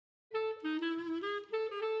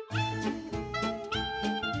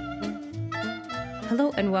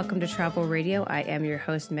Hello and welcome to Travel Radio. I am your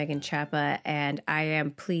host, Megan Chapa, and I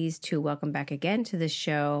am pleased to welcome back again to the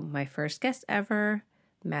show my first guest ever,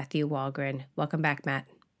 Matthew Walgren. Welcome back, Matt.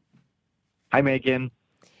 Hi, Megan.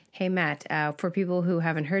 Hey, Matt. For people who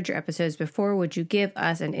haven't heard your episodes before, would you give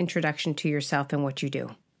us an introduction to yourself and what you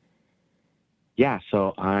do? Yeah,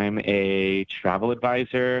 so I'm a travel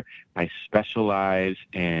advisor. I specialize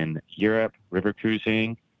in Europe, river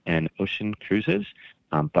cruising, and ocean cruises,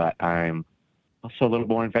 but I'm also a little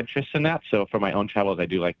more adventurous than that. So for my own travels, I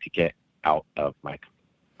do like to get out of my comfort.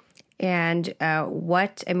 And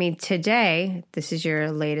today, this is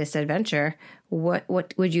your latest adventure. What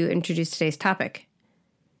would you introduce today's topic?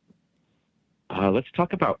 Let's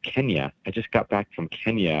talk about Kenya. I just got back from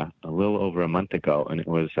Kenya a little over a month ago, and it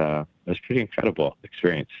was pretty incredible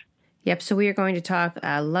experience. Yep. So we are going to talk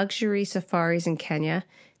luxury safaris in Kenya.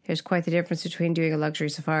 There's quite the difference between doing a luxury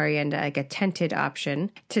safari and like a tented option.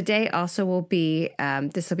 Today also will be,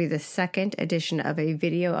 this will be the second edition of a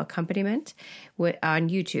video accompaniment on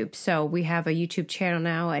YouTube. So we have a YouTube channel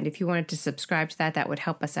now, and if you wanted to subscribe to that, that would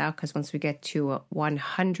help us out because once we get to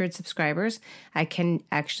 100 subscribers, I can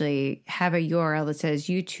actually have a URL that says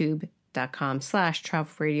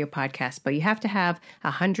youtube.com/travel radio podcast, but you have to have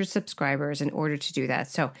 100 subscribers in order to do that.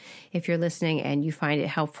 So if you're listening and you find it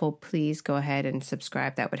helpful, please go ahead and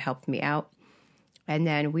subscribe. That would help me out. And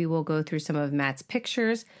then we will go through some of Matt's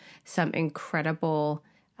pictures, some incredible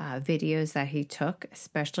videos that he took,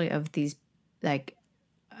 especially of these, like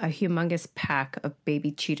a humongous pack of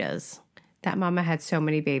baby cheetahs. That mama had so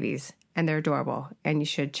many babies and they're adorable. And you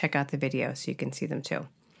should check out the video so you can see them too.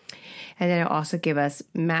 And then it'll also give us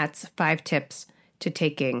Matt's 5 tips to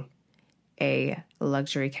taking a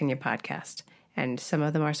luxury Kenya podcast. And some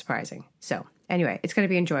of them are surprising. So anyway, it's going to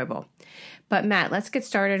be enjoyable. But Matt, let's get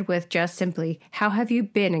started with just simply, how have you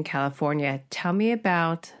been in California? Tell me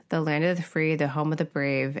about the land of the free, the home of the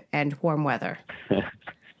brave, and warm weather.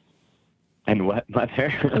 And what,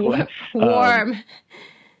 mother? Warm.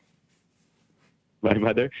 My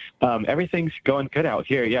mother. Everything's going good out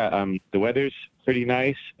here. Yeah. The weather's pretty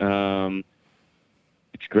nice.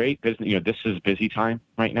 It's great. Business, this is busy time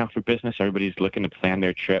right now for business. Everybody's looking to plan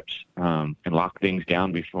their trips and lock things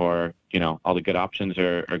down before all the good options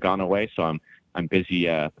are gone away. So I'm busy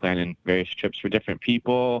planning various trips for different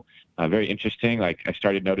people. Very interesting. Like I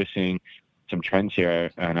started noticing some trends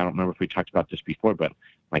here, and I don't remember if we talked about this before, but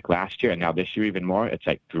like last year and now this year even more, it's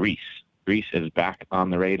like Greece. Greece is back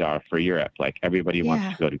on the radar for Europe. Like everybody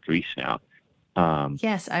wants to go to Greece now.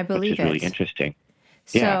 Yes, I believe which is really interesting.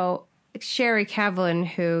 So Sherry Kavlin,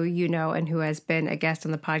 who you know and who has been a guest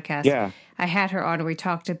on the podcast, I had her on and we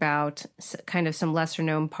talked about kind of some lesser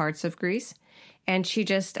known parts of Greece. And she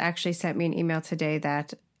just actually sent me an email today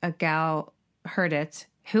that a gal heard it,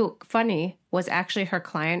 who, funny, was actually her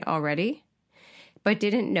client already, but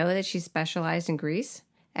didn't know that she specialized in Greece.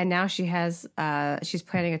 And now she has, she's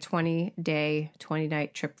planning a 20-day,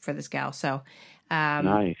 20-night trip for this gal. So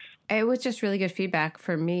nice. It was just really good feedback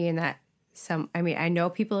for me in that I know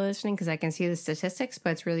people are listening because I can see the statistics,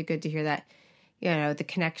 but it's really good to hear that, the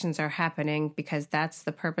connections are happening because that's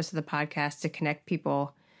the purpose of the podcast, to connect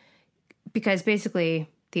people. Because basically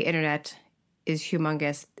the internet is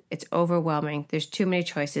humongous. It's overwhelming. There's too many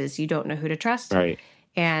choices. You don't know who to trust. Right.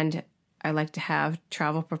 And I like to have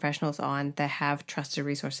travel professionals on that have trusted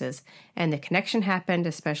resources. And the connection happened,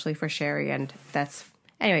 especially for Sherry. And that's,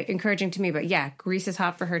 anyway, encouraging to me. But yeah, Greece is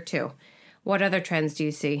hot for her too. What other trends do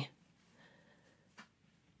you see?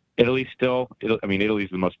 Italy's still, Italy's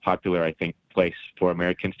the most popular, I think, place for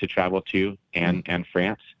Americans to travel to, and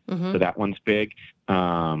France. Mm-hmm. So that one's big.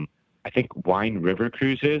 I think wine river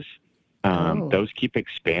cruises, those keep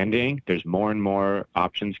expanding. There's more and more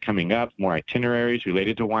options coming up, more itineraries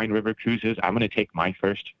related to wine river cruises. I'm going to take my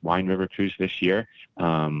first wine river cruise this year.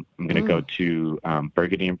 I'm going to go to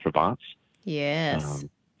Burgundy and Provence. Yes. So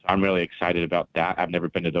I'm really excited about that. I've never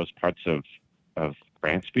been to those parts of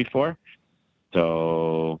France before.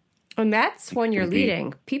 So, and that's when you're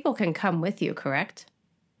leading. People can come with you, correct?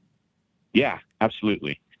 Yeah,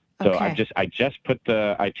 absolutely. So I just put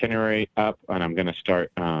the itinerary up, and I'm going to start,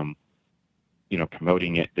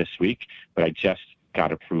 promoting it this week. But I just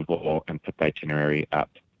got approval and put the itinerary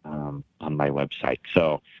up on my website.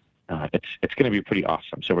 So it's going to be pretty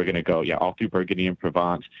awesome. So we're going to go, all through Burgundy and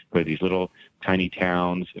Provence, go to these little tiny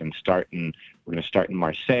towns, and we're going to start in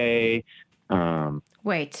Marseille.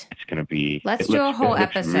 Wait. It's going to be... Let's do a whole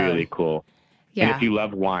episode. It's really cool. Yeah. And if you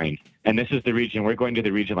love wine, and this is the region, we're going to the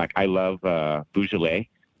region, like I love Beaujolais.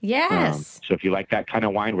 Yes. So if you like that kind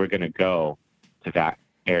of wine, we're going to go to that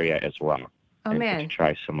area as well. Oh, man. To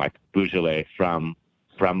try some like Beaujolais from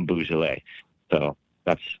Beaujolais. So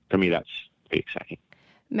for me, that's pretty exciting.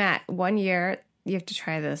 Matt, one year you have to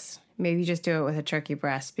try this. Maybe just do it with a turkey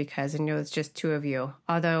breast because I know it's just two of you.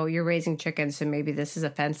 Although you're raising chickens, so maybe this is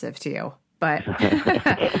offensive to you. But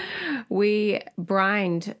we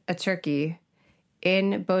brined a turkey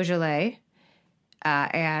in Beaujolais,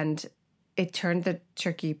 and it turned the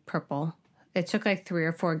turkey purple. It took like 3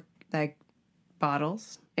 or 4 like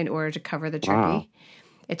bottles in order to cover the turkey. Wow.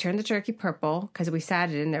 It turned the turkey purple because we sat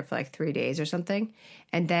it in there for like 3 days or something.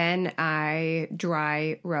 And then I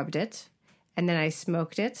dry rubbed it, and then I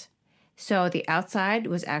smoked it. So the outside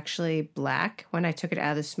was actually black when I took it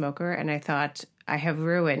out of the smoker, and I thought, I have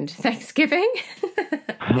ruined Thanksgiving.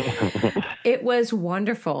 It was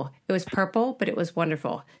wonderful. It was purple, but it was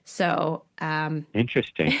wonderful. So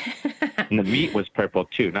interesting. And the meat was purple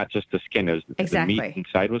too, not just the skin. It was, exactly. The meat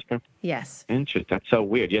inside was purple. Yes. Interesting. That's so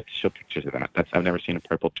weird. You have to show pictures of that. I've never seen a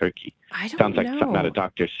purple turkey. I don't Sounds like know. something out of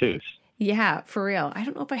Dr. Seuss. Yeah, for real. I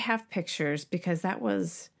don't know if I have pictures because that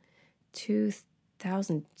was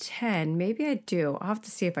 2010. Maybe I do. I'll have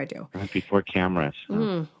to see if I do. Before cameras.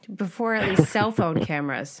 Before at least cell phone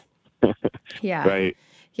cameras. Yeah. Right.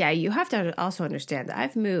 Yeah, you have to also understand that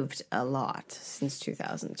I've moved a lot since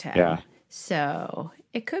 2010. Yeah. So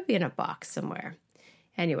it could be in a box somewhere.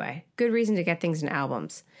 Anyway, good reason to get things in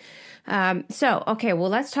albums. Okay, well,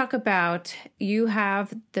 let's talk about, you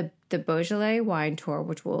have the Beaujolais wine tour,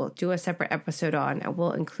 which we'll do a separate episode on, and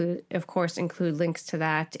we'll include links to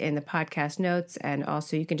that in the podcast notes. And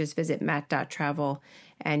also you can just visit matt.travel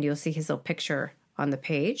and you'll see his little picture on the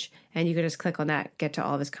page, and you can just click on that, get to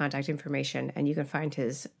all of his contact information, and you can find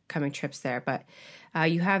his coming trips there. But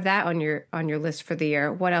you have that on your list for the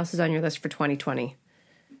year. What else is on your list for 2020?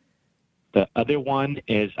 The other one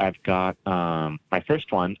is I've got my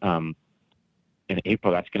first one in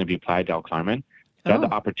April. That's going to be Playa del Carmen. So I had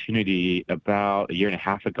the opportunity about a year and a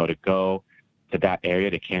half ago to go to that area,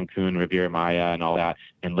 to Cancun, Riviera Maya, and all that,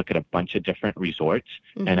 and look at a bunch of different resorts.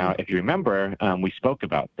 Mm-hmm. And if you remember, we spoke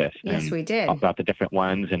about this. Yes, we did. About the different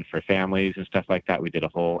ones and for families and stuff like that. We did a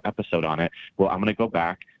whole episode on it. Well, I'm going to go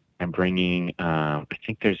back. I'm bringing, I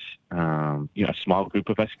think there's a small group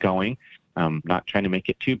of us going. Not trying to make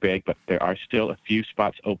it too big, but there are still a few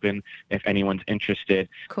spots open if anyone's interested.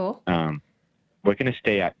 Cool. We're going to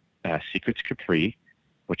stay at Secrets Capri,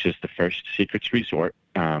 which is the first Secrets resort.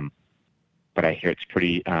 But I hear it's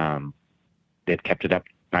pretty, they've kept it up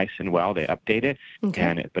nice and well. They update it,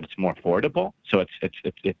 okay. But it's more affordable. So it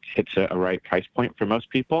hits a right price point for most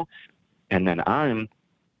people. And then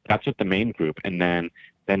that's with the main group. And then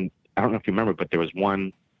I don't know if you remember, but there was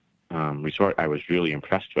one resort I was really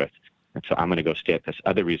impressed with. And so I'm going to go stay at this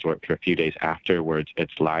other resort for a few days afterwards.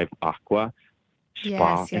 It's Live Aqua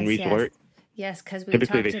Spa and Resort. Yes, because we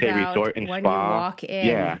typically talked they say about resort and when spa. You walk in.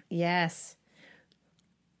 Yeah. Yes.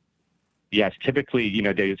 Yes, typically,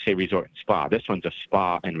 they would say resort and spa. This one's a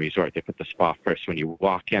spa and resort. They put the spa first. When you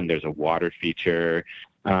walk in, there's a water feature.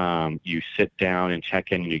 You sit down and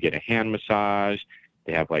check in, and you get a hand massage.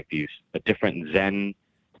 They have like a different Zen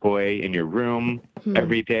toy in your room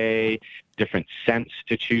every day, different scents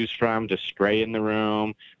to choose from, to spray in the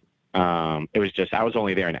room. It was just, I was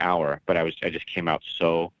only there an hour, but I just came out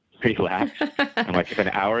so relaxed. I'm like, if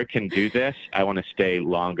an hour can do this, I want to stay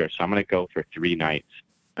longer. So I'm going to go for 3 nights.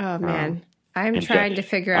 Oh, man. I'm trying to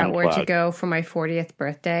figure out where to go for my 40th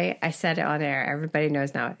birthday. I said it on air. Everybody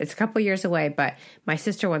knows now. It's a couple years away, but my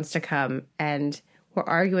sister wants to come, and we're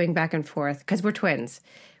arguing back and forth because we're twins.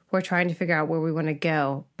 We're trying to figure out where we want to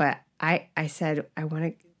go. But I said, I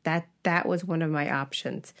want to, that was one of my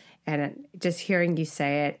options. And just hearing you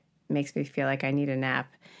say it makes me feel like I need a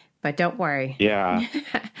nap. But don't worry. Yeah.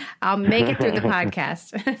 I'll make it through the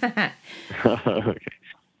podcast. Okay.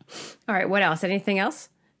 All right. What else? Anything else?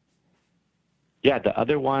 Yeah, the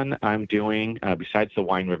other one I'm doing, besides the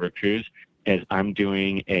Wine River Cruise, is I'm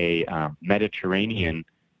doing a Mediterranean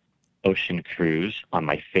ocean cruise on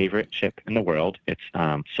my favorite ship in the world. It's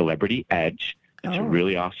Celebrity Edge. It's a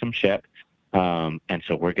really awesome ship. And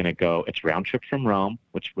so we're going to go, it's round trip from Rome,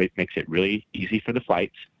 which makes it really easy for the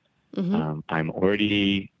flights. Mm-hmm.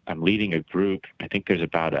 I'm leading a group. I think there's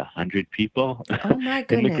about 100 people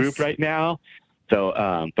in the group right now.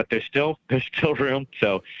 So, but there's still room.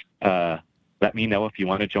 So, let me know if you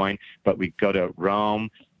want to join. But we go to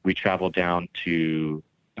Rome. We travel down to,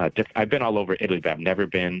 I've been all over Italy, but I've never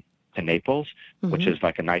been to Naples, which is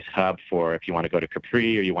like a nice hub for if you want to go to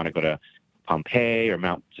Capri or you want to go to Pompeii or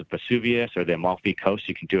Mount Vesuvius or the Amalfi Coast.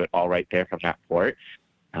 You can do it all right there from that port.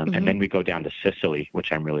 And then we go down to Sicily,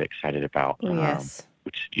 which I'm really excited about. Yes.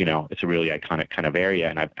 Which, it's a really iconic kind of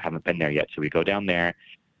area, and I haven't been there yet. So we go down there,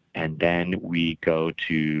 and then we go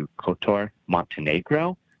to Kotor,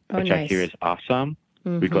 Montenegro, which I hear is awesome.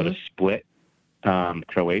 We go to Split,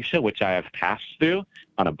 Croatia, which I have passed through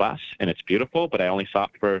on a bus, and it's beautiful, but I only saw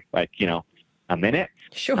it for a minute.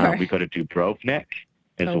 Sure. We go to Dubrovnik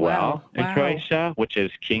as Oh, well wow. in Wow. Croatia, which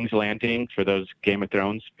is King's Landing for those Game of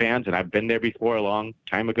Thrones fans. And I've been there before a long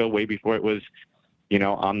time ago, way before it was,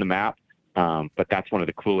 on the map. But that's one of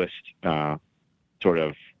the coolest sort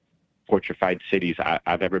of fortified cities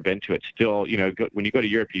I've ever been to. It's still, when you go to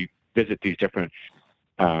Europe, you visit these different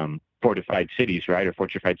fortified cities, right, or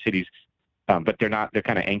fortified cities. But they're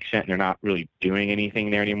kind of ancient and they're not really doing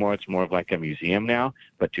anything there anymore. It's more of like a museum now.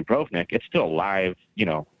 But Dubrovnik, it's still a live,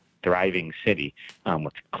 thriving city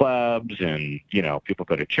with clubs and, people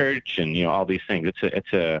go to church and, all these things.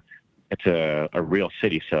 It's a real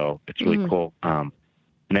city. So it's really cool. And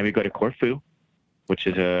then we go to Corfu, which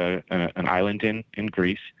is an island in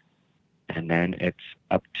Greece. And then it's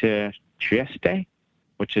up to Trieste,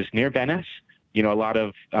 which is near Venice. A lot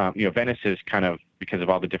of, Venice is kind of, because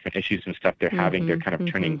of all the different issues and stuff they're having, they're kind of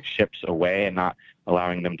turning ships away and not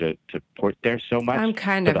allowing them to port there so much. I'm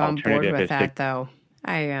kind of on board with that, though.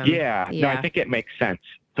 I am. No, I think it makes sense.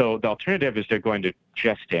 So the alternative is they're going to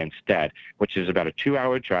Trieste instead, which is about a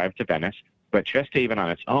 2-hour drive to Venice. But Trieste, even on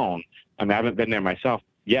its own, I haven't been there myself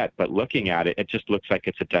yet, but looking at it, it just looks like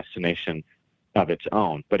it's a destination of its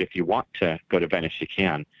own. But if you want to go to Venice, you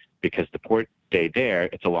can, because the port day there,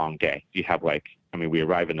 it's a long day. You have we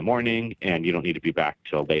arrive in the morning and you don't need to be back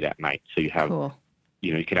till late at night. So you have, cool.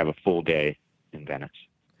 You can have a full day in Venice.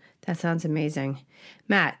 That sounds amazing.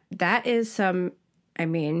 Matt, that is some,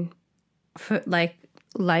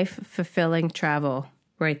 life fulfilling travel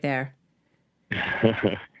right there.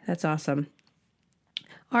 That's awesome.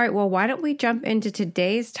 All right, well, why don't we jump into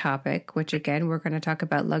today's topic, which again, we're going to talk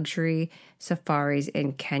about luxury safaris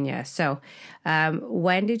in Kenya. So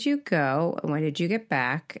when did you go? When did you get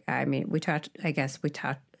back? We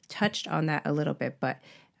touched on that a little bit, but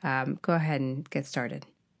go ahead and get started.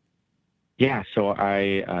 Yeah, so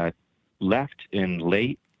I left in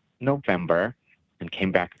late November and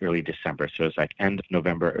came back early December. So it was like end of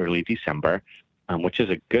November, early December, which is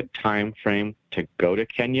a good time frame to go to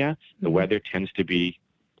Kenya. The weather tends to be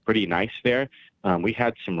pretty nice there. We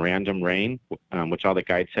had some random rain, which all the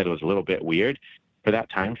guides said was a little bit weird for that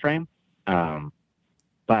time frame,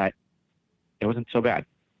 but it wasn't so bad.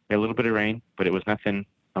 We had a little bit of rain, but it was nothing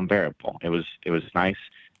unbearable. It was nice.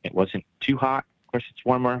 It wasn't too hot. Of course, it's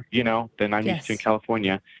warmer, than I'm used to in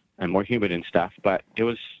California, and more humid and stuff. But it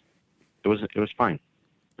was fine.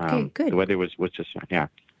 Okay, good. The weather was just fine. Yeah.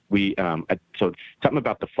 So something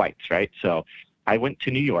about the flights, right? So I went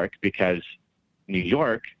to New York because New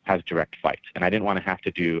York has direct flights, and I didn't want to have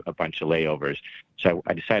to do a bunch of layovers. So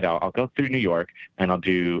I decided I'll go through New York and I'll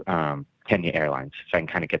do Kenya Airlines, so I can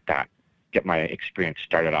kind of get my experience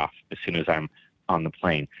started off as soon as I'm on the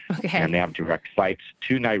plane. Okay. And they have direct flights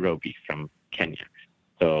to Nairobi from Kenya,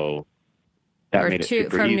 so that made it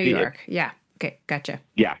super from easy. New York. Yeah. Okay, gotcha.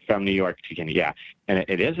 Yeah, from New York to Kenya. Yeah, and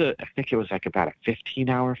it is I think it was like about a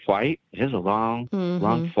 15-hour flight. It is a long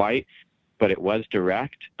flight. But it was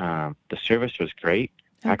direct. The service was great.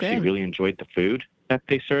 I actually really enjoyed the food that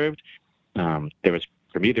they served. I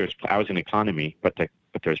was in economy, but there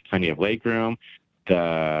was plenty of leg room.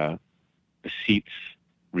 The seats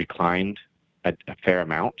reclined a fair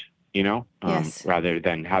amount, rather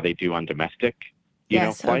than how they do on domestic,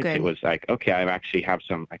 flights. It was like, okay, I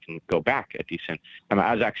can go back a decent.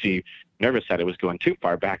 I was actually nervous that it was going too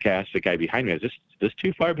far back. I asked the guy behind me, is this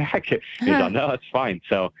too far back? He's like, no, it's fine.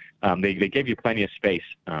 So they gave you plenty of space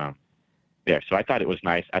there. So I thought it was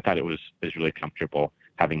nice. I thought it was really comfortable,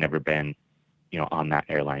 having never been, on that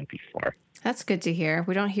airline before. That's good to hear.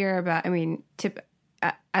 We don't hear about,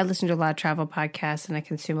 I listen to a lot of travel podcasts and I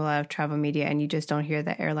consume a lot of travel media, and you just don't hear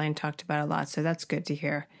the airline talked about a lot. So that's good to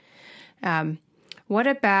hear. What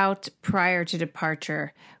about prior to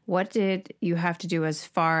departure? What did you have to do as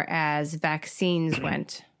far as vaccines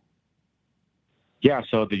went? Yeah,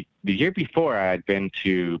 so the year before I had been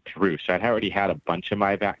to Peru, so I'd already had a bunch of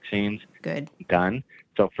my vaccines done.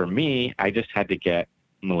 So for me, I just had to get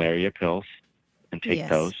malaria pills and take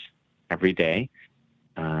those every day,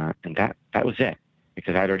 and that was it,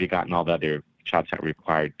 because I'd already gotten all the other shots that were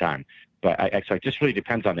required done. But so it just really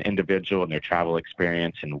depends on the individual and their travel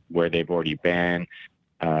experience and where they've already been.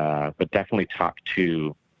 But definitely go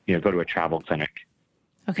to a travel clinic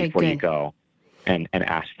before you go and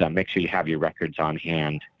ask them. Make sure you have your records on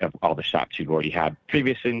hand of all the shots you've already had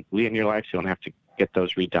previously in your life, so you don't have to get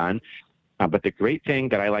those redone. But the great thing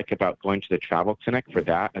that I like about going to the travel clinic for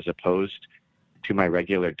that, as opposed to my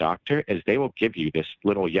regular doctor, is they will give you this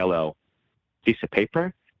little yellow piece of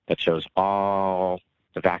paper that shows all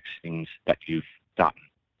the vaccines that you've gotten.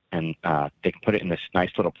 And they can put it in this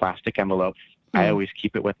nice little plastic envelope, I always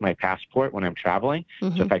keep it with my passport when I'm traveling.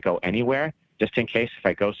 So if I go anywhere, just in case, if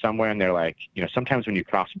I go somewhere and they're like, sometimes when you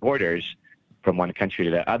cross borders from one country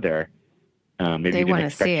to the other, maybe you didn't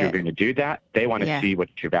expect you're going to do that. They want to see what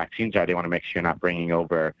your vaccines are. They want to make sure you're not bringing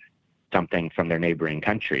over something from their neighboring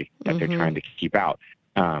country that they're trying to keep out.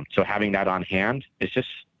 So having that on hand is just,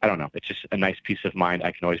 I don't know, it's just a nice peace of mind.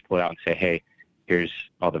 I can always pull it out and say, hey, here's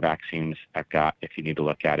all the vaccines I've got if you need to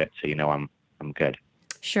look at it. So, I'm good.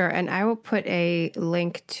 Sure. And I will put a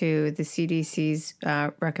link to the CDC's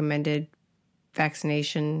recommended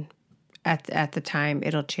vaccination at the time.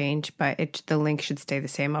 It'll change, but the link should stay the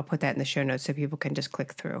same. I'll put that in the show notes so people can just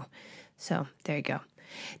click through. So there you go.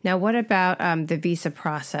 Now, what about the visa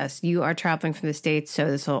process? You are traveling from the States,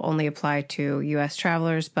 so this will only apply to U.S.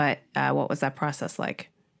 travelers, but what was that process like?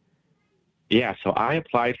 Yeah, so I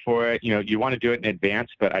applied for it. You want to do it in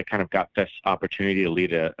advance, but I kind of got this opportunity to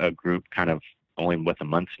lead a group kind of only with a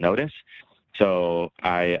month's notice. So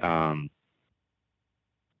I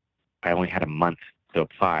only had a month to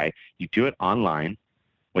apply. You do it online,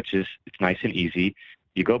 it's nice and easy.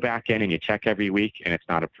 You go back in and you check every week, and it's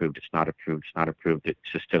not approved. It's not approved. It's not approved. It's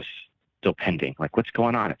just still pending. Like, what's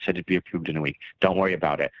going on? It said it'd be approved in a week. Don't worry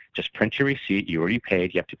about it. Just print your receipt. You already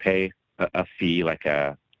paid. You have to pay a fee, like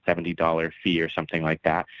a $70 fee or something like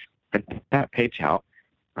that. Print that page out.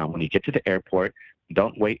 When you get to the airport,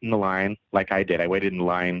 don't wait in the line like I did. I waited in the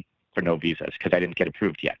line for no visas because I didn't get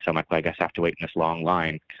approved yet. So I'm like, well, I guess I have to wait in this long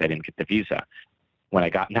line because I didn't get the visa. When I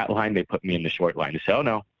got in that line, they put me in the short line. They said, oh,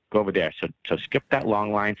 no, go over there. So skip that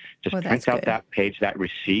long line. Just print out that page, that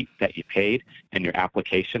receipt that you paid, and your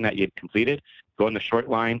application that you had completed. Go in the short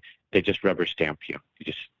line. They just rubber stamp you. You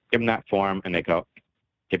just give them that form, and they go,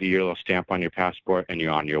 give you your little stamp on your passport, and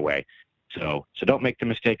you're on your way. So don't make the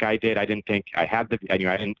mistake I did. I didn't think I had I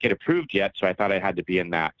didn't get approved yet, so I thought I had to be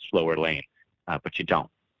in that slower lane. But you don't.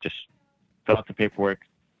 Just fill out the paperwork,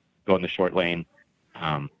 go in the short lane,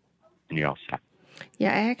 and you're all set.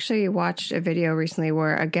 Yeah, I actually watched a video recently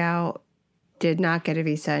where a gal did not get a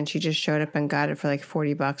visa and she just showed up and got it for like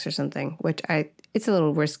 $40 or something, which it's a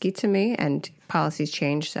little risky to me, and policies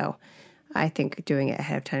change. So I think doing it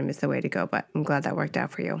ahead of time is the way to go, but I'm glad that worked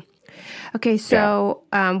out for you. Okay. So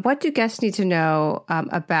what do guests need to know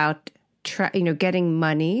about, getting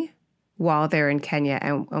money while they're in Kenya,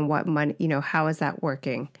 and what money, how is that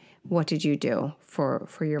working? What did you do for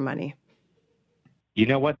your money? You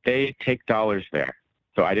know what? They take dollars there.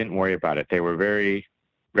 So I didn't worry about it. They were very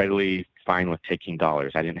readily fine with taking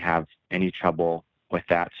dollars. I didn't have any trouble with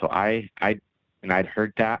that. So I'd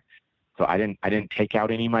heard that. So I didn't take out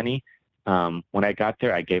any money. When I got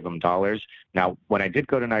there, I gave them dollars. Now, when I did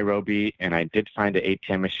go to Nairobi and I did find an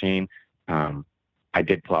ATM machine, I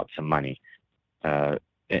did pull out some money.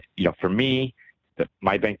 For me,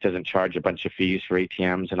 my bank doesn't charge a bunch of fees for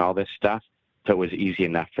ATMs and all this stuff. So it was easy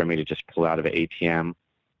enough for me to just pull out of an ATM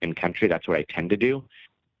in country. That's what I tend to do,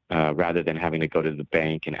 rather than having to go to the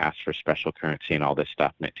bank and ask for special currency and all this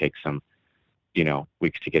stuff. And it takes some,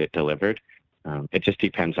 weeks to get it delivered. It just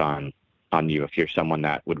depends on you. If you're someone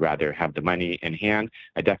that would rather have the money in hand,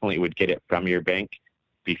 I definitely would get it from your bank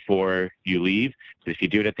before you leave. But if you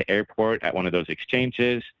do it at the airport at one of those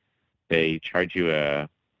exchanges, they charge you an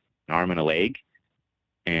arm and a leg,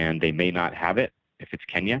 and they may not have it if it's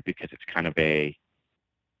Kenya, because it's kind of it's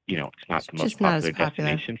not the most popular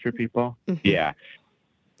destination for people. Mm-hmm. Yeah.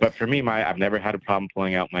 But for me, I've never had a problem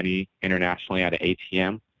pulling out money internationally at an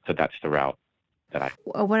ATM. So that's the route that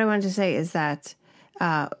what I wanted to say is that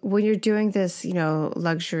when you're doing this,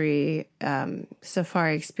 luxury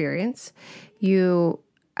safari experience,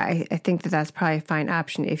 I think that's probably a fine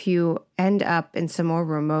option. If you end up in some more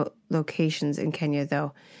remote locations in Kenya,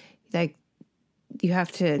 though, like, you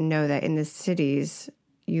have to know that in the cities,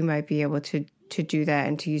 you might be able to do that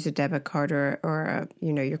and to use a debit card or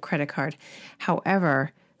your credit card.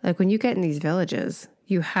 However, like, when you get in these villages,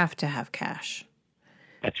 you have to have cash.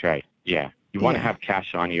 That's right. Yeah. You want to have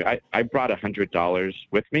cash on you. I brought $100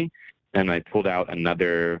 with me, and I pulled out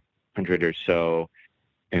another 100 or so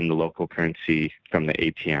in the local currency from the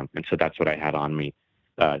ATM. And so that's what I had on me.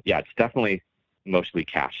 It's definitely mostly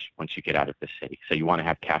cash once you get out of the city. So you want to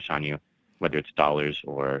have cash on you, whether it's dollars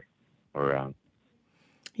or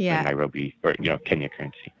Nairobi or Kenya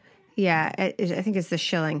currency. Yeah, I think it's the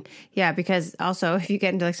shilling. Yeah, because also if you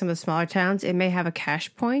get into like some of the smaller towns, it may have a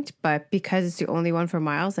cash point, but because it's the only one for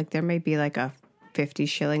miles, like there may be like a 50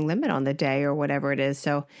 shilling limit on the day or whatever it is.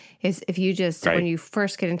 So if you just, when you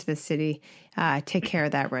first get into the city, take care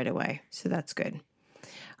of that right away. So that's good.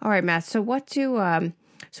 All right, Matt. So so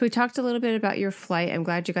we talked a little bit about your flight. I'm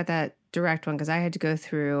glad you got that direct one because I had to go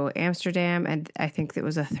through Amsterdam, and I think it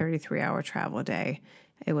was a 33-hour travel day.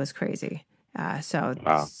 It was crazy. So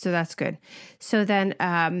Wow. so that's good. So then,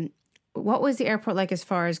 what was the airport like as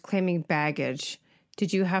far as claiming baggage?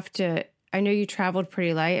 Did you have to? I know you traveled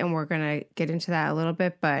pretty light, and we're gonna get into that a little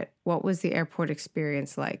bit. But what was the airport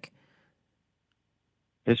experience like?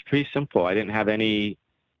 It's pretty simple. I don't have any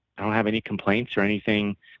complaints or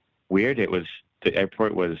anything weird. The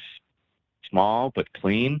airport was small but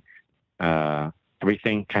clean.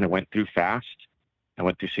 Everything kind of went through fast. I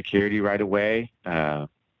went through security right away.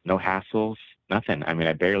 No hassles, nothing. I mean,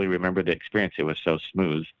 I barely remember the experience. It was so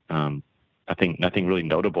smooth. Nothing really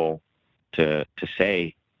notable to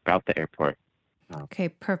say about the airport. Okay,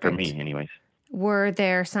 For perfect. me, anyways. Were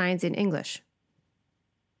there signs in English?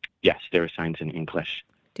 Yes, there were signs in English.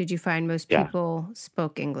 Did you find most Yeah, people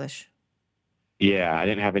spoke English? yeah. I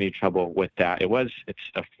didn't have any trouble with that. It's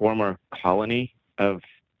a former colony of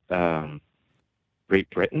um, Great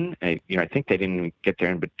Britain. I think they didn't even get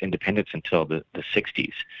their independence until the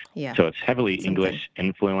 60s. Yeah, So it's heavily something. English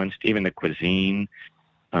influenced. Even the cuisine,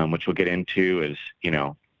 which we'll get into, is,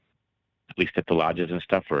 at least at the lodges and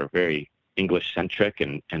stuff, were very English centric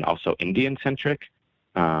and also Indian centric.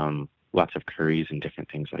 Lots of curries and different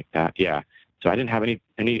things like that. Yeah. So I didn't have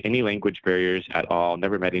any language barriers at all.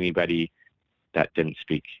 Never met anybody that didn't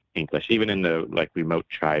speak English, even in the like remote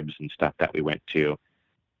tribes and stuff that we went to.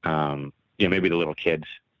 Maybe the little kids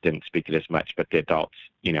didn't speak it as much, but the adults,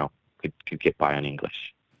 could get by on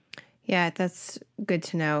English. Yeah, that's good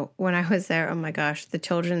to know. When I was there, oh my gosh, the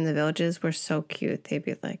children in the villages were so cute. They'd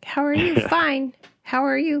be like, "How are you? Fine. How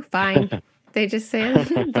are you? Fine." They just say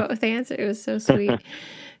both answers. It was so sweet.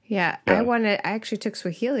 Yeah, Yeah. I actually took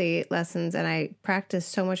Swahili lessons and I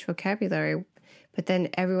practiced so much vocabulary, but then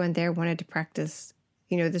everyone there wanted to practice.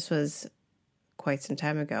 This was quite some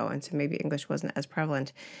time ago, and so maybe English wasn't as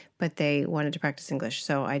prevalent, but they wanted to practice English,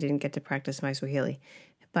 so I didn't get to practice my Swahili.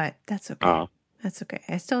 But that's okay. Uh, That's okay.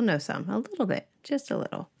 I still know some, a little bit, just a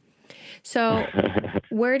little. So,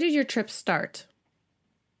 where did your trip start?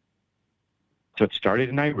 so it started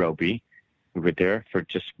in Nairobi. We were there for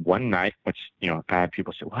just one night, which, I had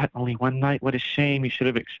people say, what, only one night? What a shame. You should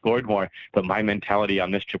have explored more. But my mentality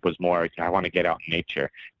on this trip was more, I want to get out in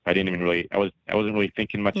nature. I wasn't really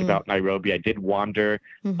thinking much Mm, about Nairobi. I did wander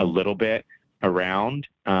a hmm little bit around,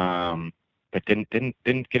 but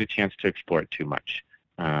didn't get a chance to explore it too much.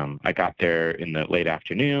 I got there in the late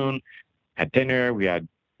afternoon, had dinner. We had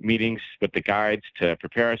meetings with the guides to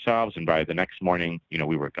prepare ourselves. And by the next morning,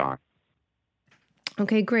 we were gone.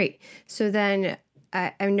 Okay, great. So then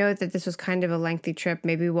I know that this was kind of a lengthy trip.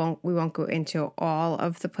 Maybe we won't go into all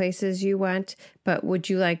of the places you went, but would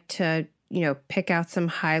you like to, pick out some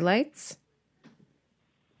highlights?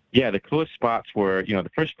 Yeah, the coolest spots were, the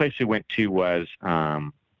first place we went to was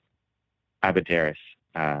Aberdaris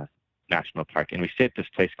National Park, and we stayed at this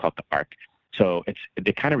place called the Ark. So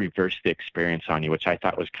they kind of reversed the experience on you, which I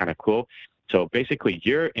thought was kind of cool. So basically,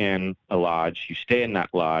 you're in a lodge, you stay in that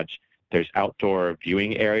lodge. There's outdoor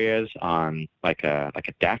viewing areas on like a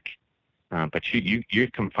deck, but you're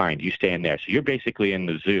confined. You stay in there, so you're basically in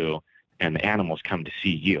the zoo, and the animals come to see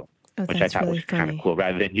you, Oh, which I that's thought really was kind of funny. cool.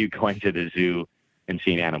 Rather than you going to the zoo and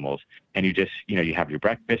seeing animals, and you just you have your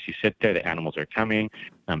breakfast, you sit there, the animals are coming.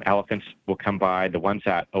 Elephants will come by. The ones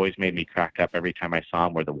that always made me crack up every time I saw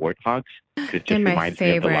them were the warthogs, because it They're just my reminds me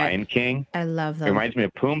of the favorite. Lion King. I love It them. reminds me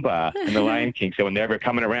of Pumbaa and the Lion King. So when they're ever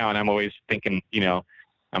coming around, I'm always thinking,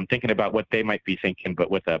 I'm thinking about what they might be thinking, but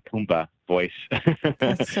with a Pumbaa voice. And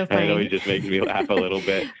That's so it always funny. just makes me laugh a little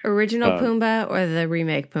bit. Original Um, Pumbaa or the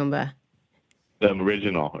remake Pumbaa? the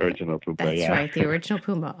original Pumbaa, That's yeah. right, the original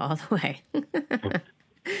Pumbaa all the way.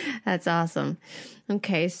 That's awesome.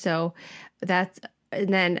 Okay, so that's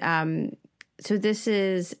and then so this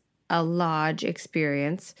is a lodge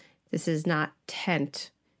experience. This is not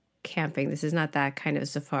tent camping. This is not that kind of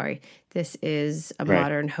safari. This is a Right.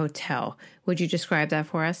 modern hotel. Would you describe that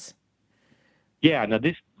for us? Yeah, no,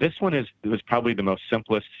 this one was probably the most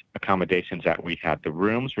simplest accommodations that we had. The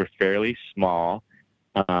rooms were fairly small.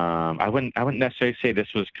 I wouldn't necessarily say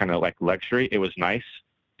this was kind of like luxury. It was nice.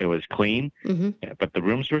 It was clean, Mm-hmm. but the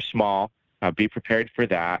rooms were small. Be prepared for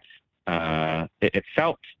that. It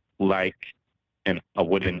felt like a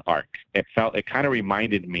wooden ark. It kind of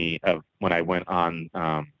reminded me of when I went on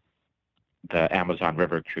the Amazon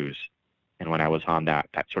River cruise, and when I was on that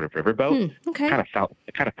sort of riverboat. Hmm. Okay. It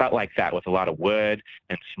kind of felt like that, with a lot of wood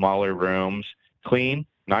and smaller rooms, clean,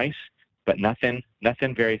 nice, but nothing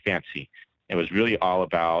very fancy. It was really all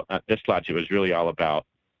about this lodge. It was really all about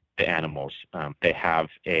the animals. They have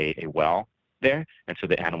a well there, and so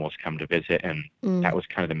the animals come to visit, and Mm. that was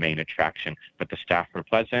kind of the main attraction. But the staff were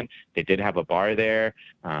pleasant. They did have a bar there,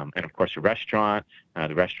 and of course a restaurant.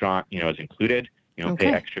 The restaurant, is included. pay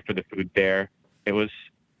Okay. extra for the food there. It was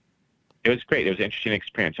great. It was an interesting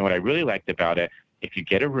experience. And what I really liked about it, if you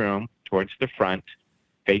get a room towards the front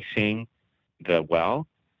facing the well,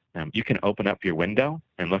 you can open up your window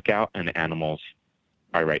and look out, and the animals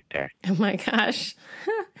are right there. Oh my gosh.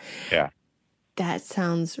 Yeah. That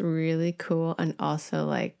sounds really cool. And also,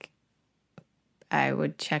 like, I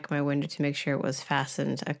would check my window to make sure it was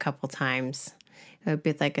fastened a couple times. It would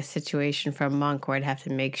be like a situation from Monk where I'd have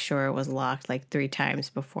to make sure it was locked like 3 times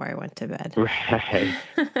before I went to bed. Right.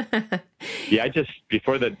 Yeah,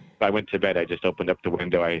 before I went to bed, I just opened up the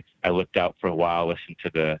window. I looked out for a while, listened to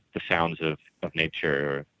the sounds of nature,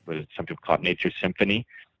 or what some people call it nature's symphony.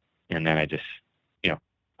 And then I just,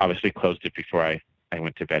 obviously closed it before I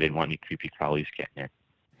went to bed. I didn't want any creepy crawlies getting there.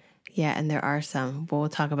 Yeah, and there are some, but we'll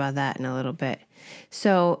talk about that in a little bit.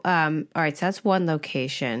 So, all right, so that's one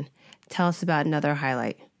location. Tell us about another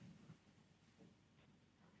highlight.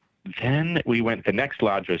 Then the next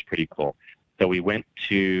lodge was pretty cool. So we went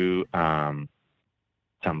to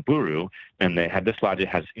Samburu, and they had this lodge. It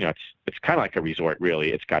has, it's kind of like a resort,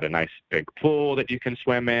 really. It's got a nice big pool that you can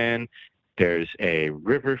swim in. There's a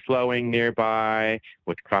river flowing nearby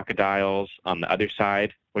with crocodiles on the other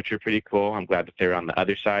side, which are pretty cool. I'm glad that they're on the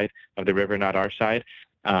other side of the river, not our side.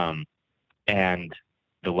 And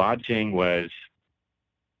the lodging was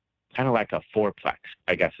kind of like a fourplex,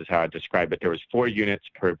 I guess is how I describe it. There was 4 units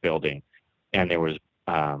per building, and there was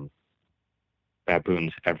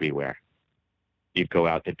baboons everywhere. You'd go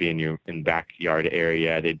out, they'd be in backyard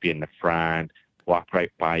area, they'd be in the front, walk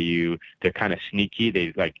right by you. They're kind of sneaky.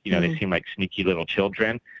 They they seem like sneaky little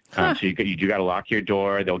children. So you do got to lock your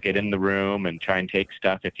door. They'll get in the room and try and take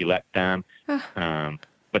stuff if you let them.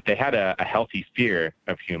 But they had a healthy fear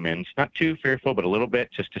of humans, not too fearful, but a little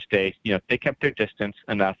bit, just to stay. They kept their distance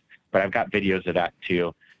enough. But I've got videos of that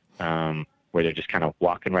too, where they're just kind of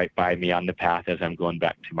walking right by me on the path as I'm going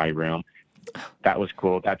back to my room. That was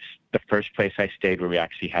cool. That's the first place I stayed where we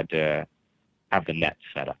actually had to have the net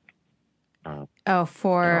set up.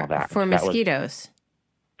 For mosquitoes.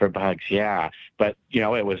 For bugs, yeah. But,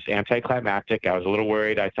 it was anticlimactic. I was a little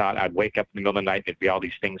worried. I thought I'd wake up in the middle of the night, there'd be all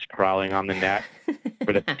these things crawling on the net.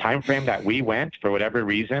 For the time frame that we went, for whatever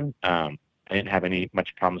reason, I didn't have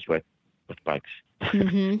much problems with bugs.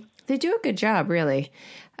 Mm-hmm. They do a good job, really.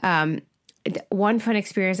 One fun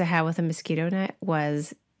experience I had with a mosquito net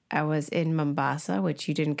was I was in Mombasa, which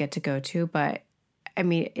you didn't get to go to, but I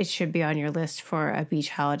mean, it should be on your list for a beach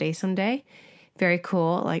holiday someday. Very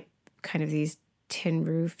cool, like kind of these tin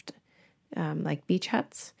roofed, like beach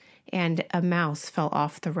huts. And a mouse fell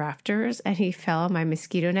off the rafters and he fell on my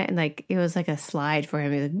mosquito net, and like it was like a slide for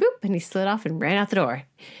him. He was like boop, and he slid off and ran out the door,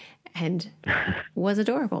 and was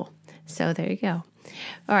adorable. So there you go.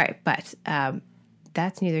 All right, but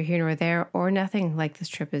that's neither here nor there, or nothing like this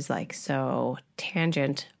trip is like. So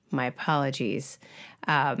tangent, my apologies.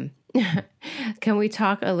 Can we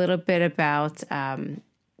talk a little bit about,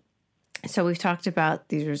 so we've talked about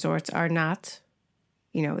these resorts are not,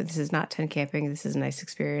 this is not tent camping. This is a nice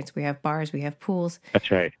experience. We have bars, we have pools. That's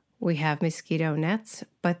right. We have mosquito nets,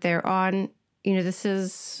 but they're on, this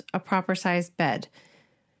is a proper sized bed.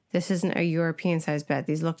 This isn't a European sized bed.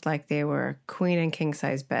 These looked like they were queen and king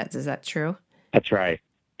size beds. Is that true? That's right.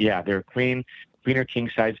 Yeah, they're queen or king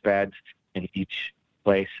size beds in each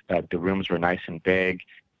place. The rooms were nice and big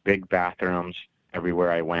bathrooms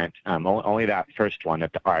everywhere I went. Only that first one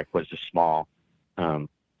at the Ark was a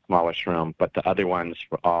smallest room, but the other ones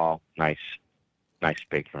were all nice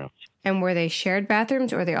big rooms. And were they shared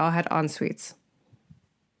bathrooms, or they all had en suites?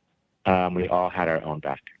 We all had our own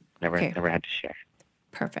bathroom. Never had to share.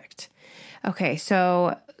 Perfect. Okay,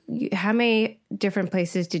 so how many different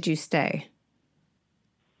places did you stay?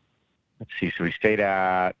 Let's see. So we stayed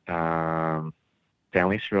at Stanley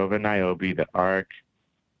Sarova, Niobe, the Ark.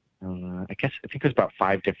 I think it was about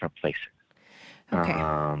 5 different places. Okay.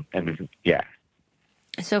 Yeah.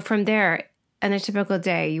 So from there, on a typical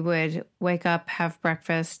day, you would wake up, have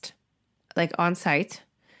breakfast, like on site.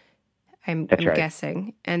 I'm right.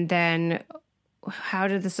 guessing. And then how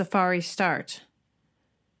did the safari start?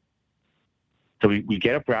 So we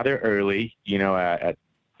get up rather early,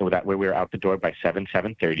 so that way we were out the door by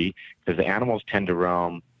 7:30, because the animals tend to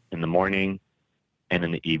roam in the morning and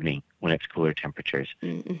in the evening when it's cooler temperatures.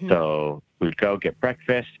 Mm-hmm. So we'd go get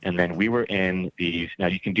breakfast, and then we were in these. Now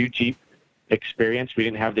you can do Jeep experience. We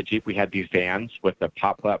didn't have the Jeep. We had these vans with the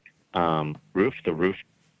pop-up roof. The roof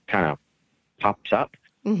kind of pops up,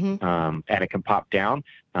 mm-hmm. And it can pop down.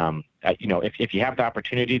 If you have the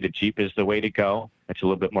opportunity, the Jeep is the way to go. It's a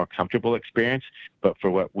little bit more comfortable experience. But for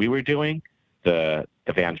what we were doing, the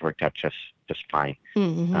vans worked out just fine.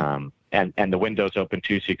 Mm-hmm. And the window's open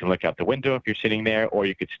too, so you can look out the window if you're sitting there, or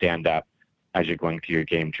you could stand up as you're going through your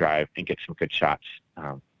game drive and get some good shots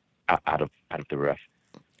out of the roof.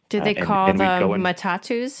 Did they call and we'd them go in,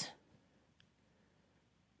 Matatus?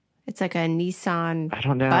 It's like a Nissan I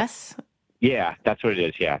don't know. bus. Yeah, that's what it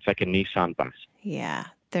is. Yeah, it's like a Nissan bus. Yeah,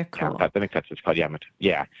 they're cool. Yeah, I think that's what it's called.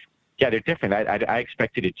 Yeah. Yeah, they're different. I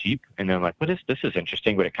expected a Jeep, and then I'm like, this is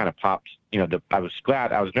interesting, but it kind of pops. I was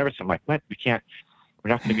glad. I was nervous. I'm like, what? We're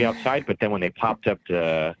not going to be outside. But then when they popped up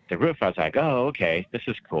the roof, I was like, oh, okay, this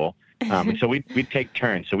is cool. And so we'd take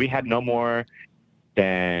turns. So we had no more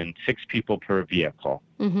than 6 people per vehicle.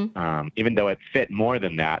 Mm-hmm. Even though it fit more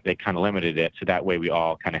than that, they kind of limited it. So that way we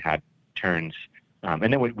all kind of had turns. And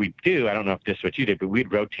then what we'd do, I don't know if this is what you did, but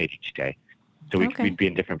we'd rotate each day. So we'd be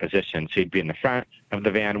in different positions. So you'd be in the front of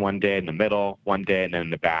the van one day, in the middle one day, and then in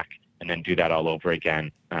the back, and then do that all over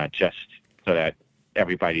again, just so that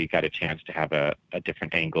everybody got a chance to have a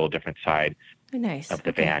different angle, different side of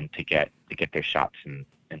the van to get their shots and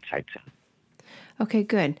sights in. Okay,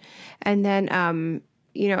 good. And then,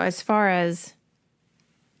 as far as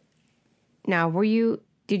now,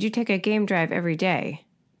 did you take a game drive every day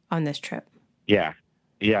on this trip? Yeah.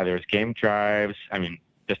 There was game drives. I mean,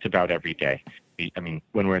 just about every day. When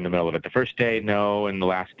we're in the middle of it, the first day, no, and the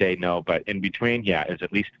last day, no. But in between, yeah, there's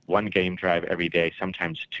at least one game drive every day,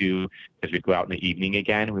 sometimes 2, because we go out in the evening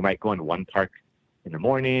again. We might go in one park in the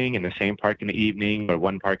morning and the same park in the evening, or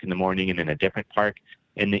one park in the morning and then a different park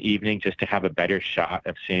in the evening, just to have a better shot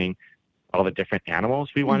of seeing all the different animals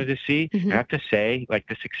we wanted to see. Mm-hmm. I have to say, like,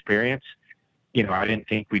 this experience, I didn't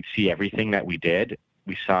think we'd see everything that we did.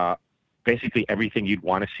 We saw basically everything you'd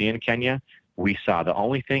want to see in Kenya. We saw. The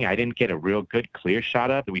only thing I didn't get a real good clear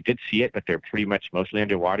shot of, we did see it, but they're pretty much mostly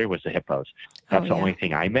underwater, was the hippos. That's the only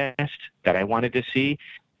thing I missed that I wanted to see.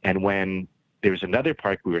 And when there was another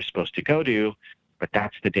park we were supposed to go to, but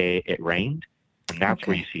that's the day it rained. And that's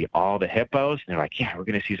where you see all the hippos. And they're like, yeah, we're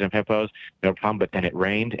going to see some hippos. No problem. But then it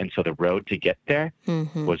rained. And so the road to get there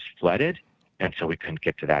was flooded. And so we couldn't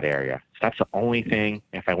get to that area. So that's the only thing,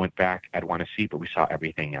 if I went back, I'd want to see. But we saw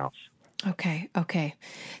everything else. Okay.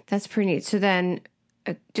 That's pretty neat. So then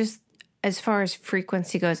just as far as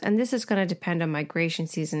frequency goes, and this is going to depend on migration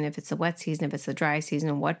season, if it's a wet season, if it's a dry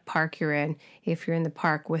season, what park you're in, if you're in the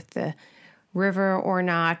park with the river or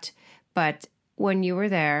not. But when you were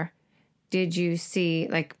there, did you see,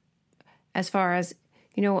 like, as far as,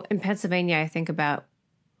 in Pennsylvania, I think about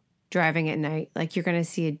driving at night, like you're going to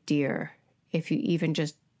see a deer if you even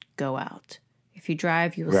just go out. If you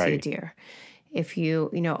drive, you will see a deer. If you,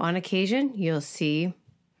 on occasion, you'll see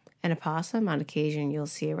an opossum. On occasion, you'll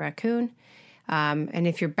see a raccoon. And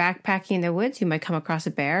if you're backpacking in the woods, you might come across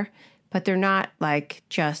a bear, but they're not like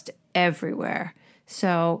just everywhere.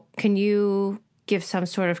 So can you give some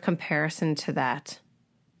sort of comparison to that?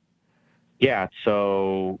 Yeah,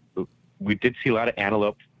 so we did see a lot of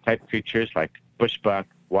antelope type creatures like bushbuck,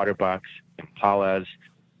 water bucks, impalas.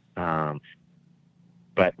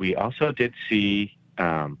 But we also did see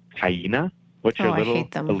hyena, which are a little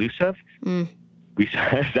elusive. We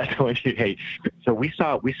saw, that's the one you hate. So we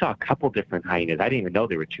saw a couple different hyenas. I didn't even know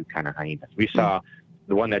there were 2 kind of hyenas. We saw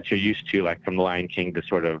the one that you're used to, like from The Lion King, the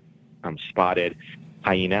sort of spotted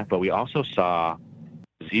hyena. But we also saw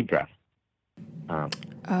zebra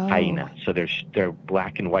hyena. So they're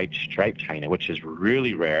black and white striped hyena, which is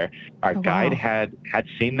really rare. Our guide had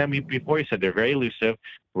seen them before. He said they're very elusive,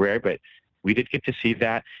 rare, but we did get to see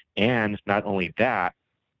that. And not only that,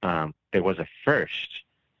 there was a first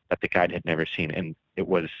that the guide had never seen, and it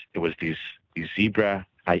was these zebra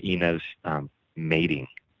hyenas mating.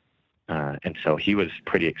 And so he was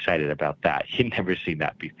pretty excited about that. He'd never seen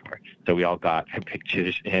that before. So we all got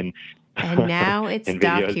pictures and now it's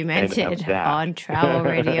documented on Travel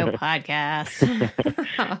Radio Podcast.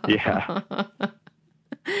 Yeah.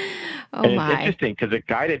 Oh, and my. It's interesting because the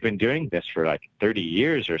guide had been doing this for like 30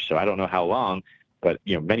 years or so. I don't know how long, but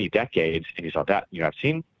many decades. And he's all that, I've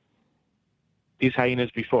seen these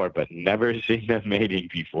hyenas before, but never seen them mating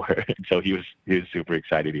before. So he was super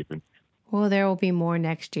excited even. Well, there will be more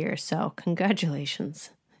next year, so congratulations.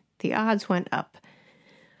 The odds went up.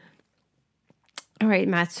 All right,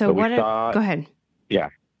 Matt. So go ahead. Yeah.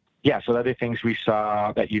 So the other things we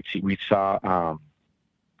saw that you'd see, we saw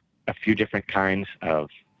a few different kinds of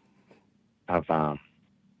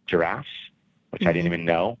giraffes, which I didn't even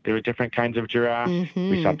know there were different kinds of giraffe.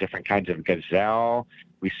 We saw different kinds of gazelle.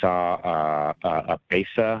 We saw a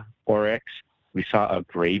besa oryx. We saw a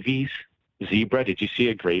Gravy's zebra. Did you see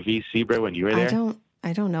a Gravy's zebra when you were there?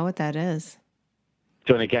 I don't know what that is.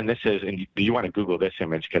 So, and again, this is, and you want to Google this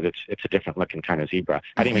image because it's a different looking kind of zebra.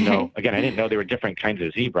 I didn't even know, again, I didn't know there were different kinds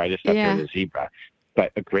of zebra. I just thought there was a zebra.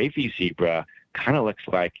 But a gravy zebra kind of looks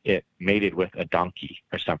like it mated with a donkey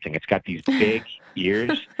or something. It's got these big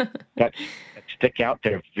ears that stick out.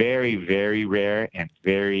 They're very, very rare and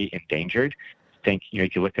very endangered. You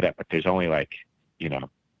can look it up, but there's only like, a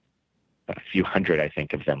few hundred, I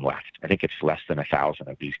think, of them left. I think it's less than 1,000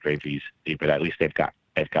 of these gravy zebra. At least they've got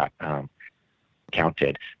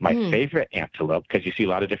counted. My favorite antelope, because you see a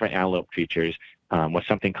lot of different antelope creatures, was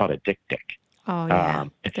something called a dik-dik. Oh, yeah.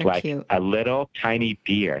 It's like cute. a little tiny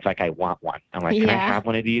deer. It's like, I want one. I'm like, can I have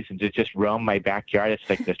one of these and just roam my backyard? It's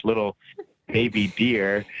like this little baby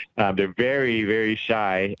deer. They're very, very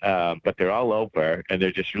shy, but they're all over, and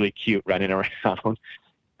they're just really cute running around.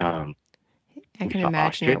 I can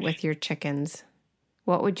imagine it with your chickens.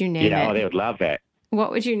 What would you name it? Yeah, they would love it. What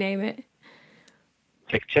would you name it?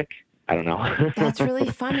 Chick. I don't know. That's really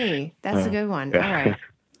funny. That's a good one. All right.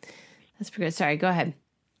 That's pretty good. Sorry, go ahead.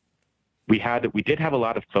 We did have a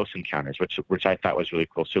lot of close encounters, which I thought was really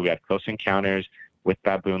cool. So we had close encounters with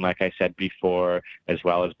baboon, like I said before, as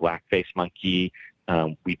well as black-faced monkey.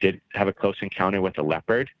 We did have a close encounter with a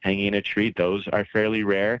leopard hanging in a tree. Those are fairly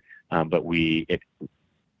rare, but it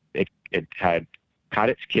had caught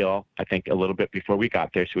its kill, I think, a little bit before we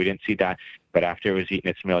got there, so we didn't see that. But after it was eating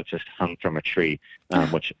its meal, it just hung from a tree,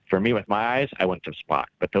 which for me, with my eyes, I wouldn't have spotted.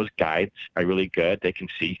 But those guides are really good. They can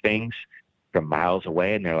see things from miles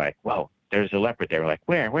away, and they're like, whoa, there's a leopard there. We're like,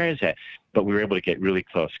 where is it? But we were able to get really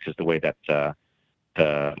close because the way that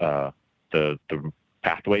the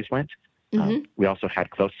pathways went. We also had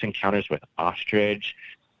close encounters with ostrich,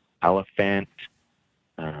 elephant,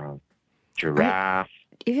 giraffe.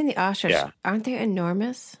 Even the ostrich, aren't they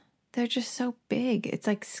enormous? They're just so big. It's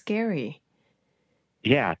like scary.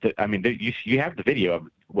 Yeah. You have the video of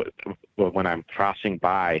when I'm crossing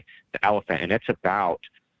by the elephant, and it's about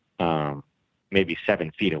maybe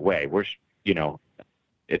 7 feet away.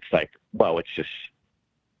 It's like, whoa, it's just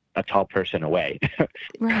a tall person away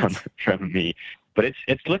from me. But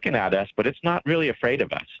it's looking at us, but it's not really afraid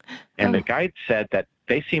of us. And the guide said that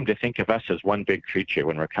they seem to think of us as one big creature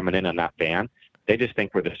when we're coming in on that van. They just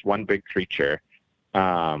think we're this one big creature,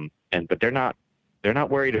 but they're not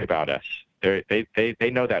worried about us. They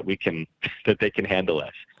know that that they can handle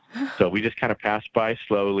us. So we just kind of pass by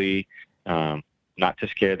slowly, not to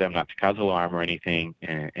scare them, not to cause alarm or anything,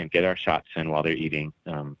 and get our shots in while they're eating.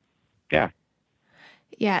 Yeah.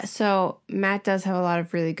 So Matt does have a lot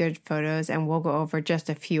of really good photos, and we'll go over just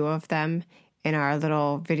a few of them in our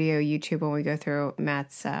little video YouTube when we go through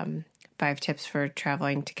Matt's 5 tips for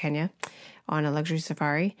traveling to Kenya on a luxury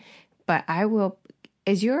safari. But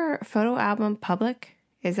is your photo album public?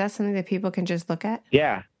 Is that something that people can just look at?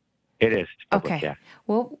 Yeah, it is public. Okay. Yeah.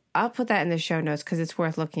 Well, I'll put that in the show notes because it's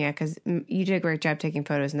worth looking at, because you did a great job taking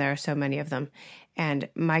photos, and there are so many of them. And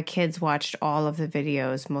my kids watched all of the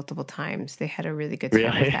videos multiple times. They had a really good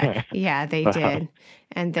time with that. Yeah, they did.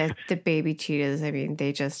 And the baby cheetahs,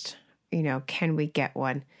 they just, can we get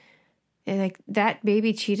one? And like, that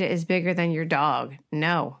baby cheetah is bigger than your dog.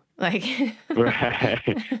 No. Right.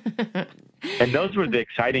 And those were the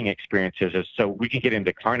exciting experiences. So we can get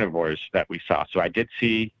into carnivores that we saw. So I did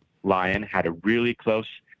see lion, had a really close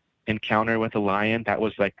encounter with a lion. That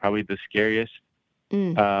was like probably the scariest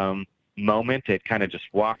moment. It kind of just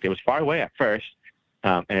walked. It was far away at first,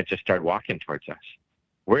 and it just started walking towards us.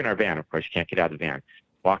 We're in our van, of course. You can't get out of the van.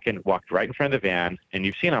 Walked right in front of the van. And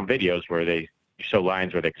you've seen on videos where you show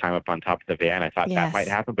lions where they climb up on top of the van. I thought that might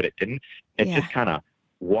happen, but it didn't. It just kind of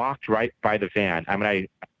walked right by the van.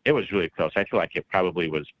 It was really close. I feel like it probably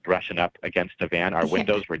was brushing up against the van. Our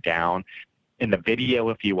windows were down. In the video,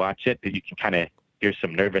 if you watch it, you can kind of hear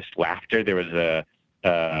some nervous laughter. There was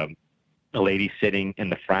a lady sitting in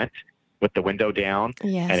the front with the window down,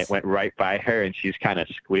 and it went right by her, and she's kind of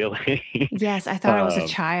squealing. Yes, I thought it was a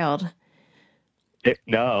child. It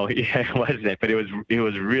wasn't, but it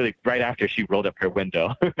was really right after she rolled up her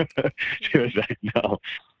window. She was like, no.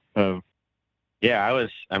 You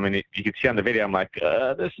could see on the video, I'm like,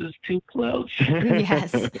 this is too close.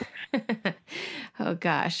 Yes. Oh,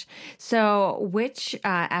 gosh. So which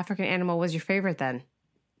African animal was your favorite then?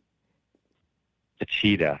 The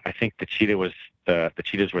cheetah. I think the cheetah was the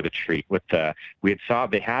cheetahs were the treat. There's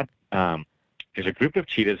a group of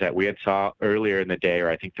cheetahs that we had saw earlier in the day, or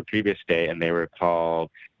I think the previous day, and they were called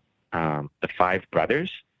the Five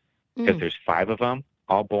Brothers, because there's 5 of them,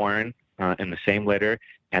 all born in the same litter,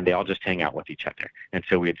 and they all just hang out with each other. And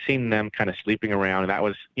so we had seen them kind of sleeping around, and that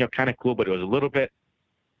was, kind of cool, but it was a little bit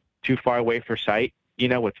too far away for sight,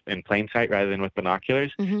 in plain sight rather than with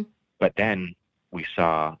binoculars. But then we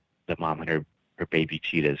saw the mom and her her baby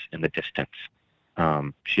cheetahs in the distance.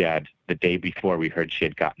 She had, the day before, we heard she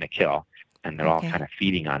had gotten a kill, and they're all kind of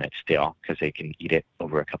feeding on it still because they can eat it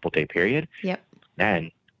over a couple-day period. Yep. Then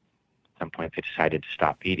at some point they decided to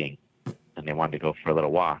stop eating, and they wanted to go for a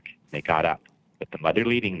little walk. They got up with the mother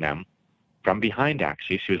leading them from behind,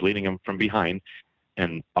 actually. She was leading them from behind,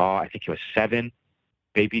 and I think it was 7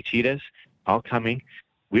 baby cheetahs all coming.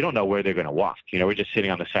 We don't know where they're going to walk. We're just sitting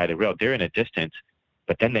on the side of the road. They're in a distance,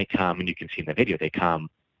 but then they come, and you can see in the video, they come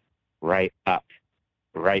right up,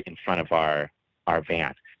 right in front of our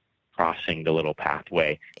van, crossing the little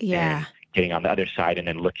pathway, and getting on the other side, and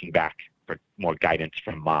then looking back for more guidance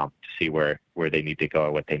from Mom to see where they need to go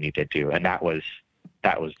or what they need to do. And that was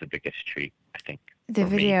the biggest treat, I think. The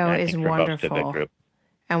video is wonderful.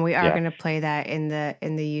 And we are Yeah. going to play that in the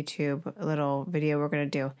YouTube little video we're going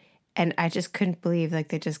to do. And I just couldn't believe, like,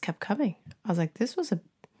 they just kept coming. I was like,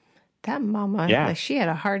 that mama, like, she had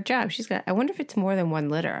a hard job. I wonder if it's more than one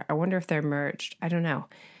litter. I wonder if they're merged. I don't know.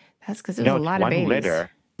 That's because it was a lot of babies. Litter.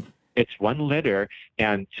 It's one litter.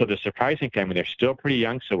 And so the surprising thing, they're still pretty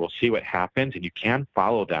young, so we'll see what happens. And you can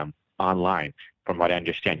follow them online. From what I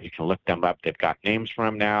understand, you can look them up. They've got names for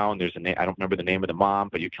them now. And there's a name, I don't remember the name of the mom,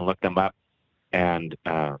 but you can look them up. And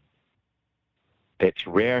it's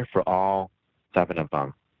rare for all 7 of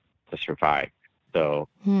them to survive. So,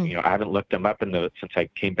 I haven't looked them up since I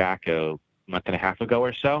came back a month and a half ago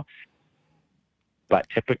or so. But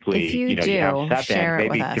typically, you have 7,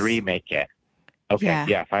 maybe 3 make it. Okay,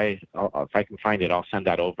 yeah. If I can find it, I'll send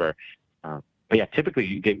that over. But yeah, typically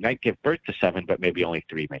you might give birth to 7, but maybe only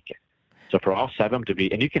 3 make it. So for all 7 to be,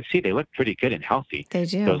 and you can see they look pretty good and healthy. They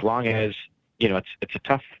do. So as long as it's a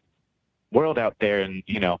tough world out there, and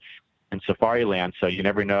in safari land, so you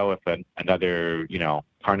never know if another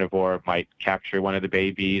carnivore might capture one of the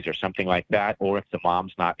babies or something like that, or if the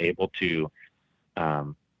mom's not able to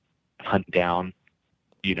hunt down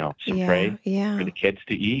some prey for the kids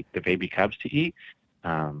to eat, the baby cubs to eat.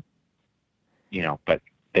 But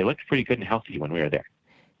they looked pretty good and healthy when we were there.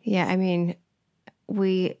 Yeah, I mean,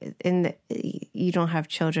 you don't have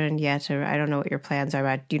children yet, or I don't know what your plans are,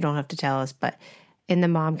 but you don't have to tell us, but in the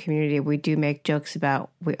mom community, we do make jokes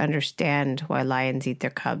about, we understand why lions eat their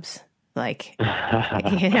cubs. Like,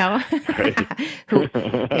 if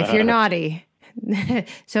you're naughty.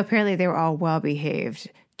 So apparently they were all well-behaved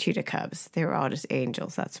cheetah cubs. They were all just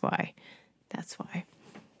angels. That's why.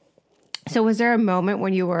 So was there a moment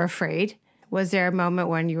when you were afraid? Was there a moment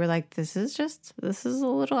when you were like, this is a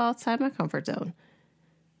little outside my comfort zone?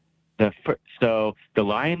 So the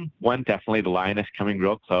lion one, definitely the lioness coming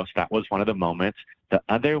real close. That was one of the moments. The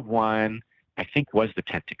other one, I think, was the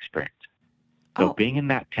tent experience. So being in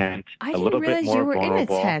that tent, a little bit more vulnerable. I didn't realize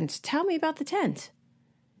you were in a tent. Tell me about the tent.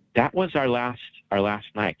 That was our last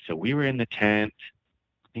night. So we were in the tent,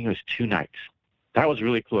 I think it was 2 nights. That was a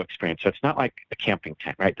really cool experience. So it's not like a camping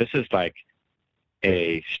tent, right? This is like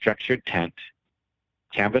a structured tent,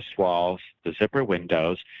 canvas walls, the zipper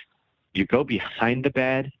windows. You go behind the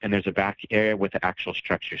bed, and there's a back area with the actual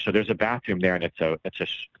structure. So there's a bathroom there, and it's a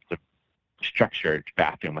structured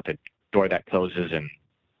bathroom with a door that closes and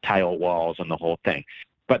tile walls and the whole thing.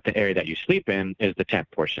 But the area that you sleep in is the tent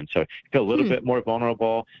portion. So you feel a little bit more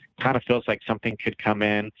vulnerable. Kind of feels like something could come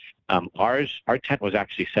in. Our tent was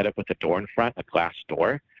actually set up with a door in front, a glass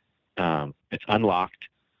door. It's unlocked.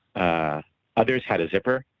 Others had a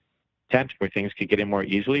zipper tent where things could get in more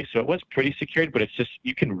easily. So it was pretty secured, but it's just,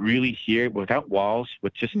 you can really hear, without walls,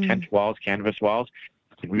 with just tent walls, canvas walls,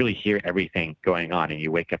 you can really hear everything going on. And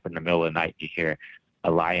you wake up in the middle of the night, you hear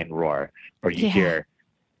a lion roar, or you hear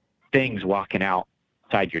things walking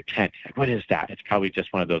outside your tent. Like, what is that? It's probably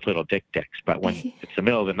just one of those little dicks. But when it's the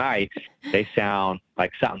middle of the night, they sound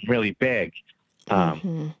like something really big.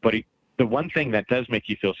 But the one thing that does make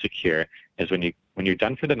you feel secure is when you're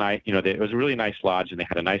done for the night, it was a really nice lodge, and they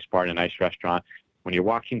had a nice bar and a nice restaurant. When you're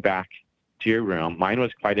walking back to your room, mine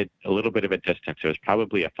was quite a little bit of a distance. It was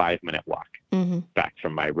probably a 5-minute walk back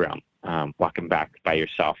from my room, walking back by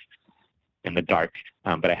yourself in the dark.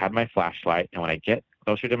 But I had my flashlight, and when I get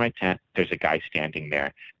closer to my tent, there's a guy standing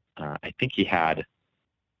there. I think he had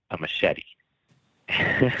a machete.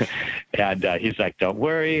 And he's like, don't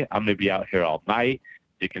worry, I'm going to be out here all night.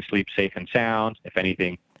 You can sleep safe and sound. If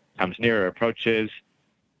anything comes near or approaches,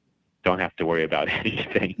 don't have to worry about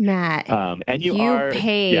anything. Matt, and you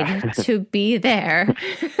paid to be there.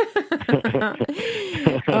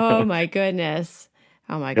 Oh my goodness.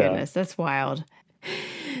 That's wild.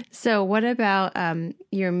 So what about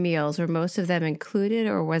your meals? Were most of them included,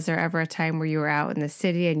 or was there ever a time where you were out in the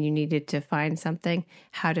city and you needed to find something?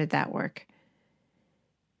 How did that work?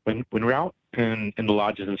 When we're out in the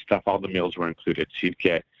lodges and stuff, all the meals were included. So you'd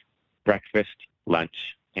get breakfast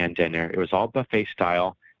lunch and dinner. It was all buffet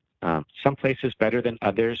style. Some places better than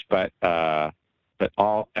others, but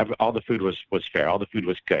all the food was fair. All the food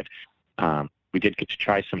was good. We did get to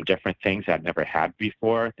try some different things I'd never had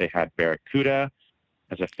before. They had barracuda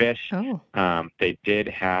as a fish. Oh. They did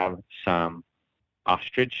have some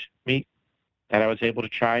ostrich meat that I was able to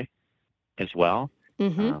try as well.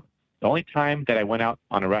 Mm-hmm. The only time that I went out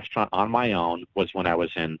on a restaurant on my own was when I was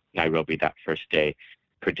in Nairobi that first day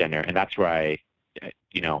for dinner, and that's where I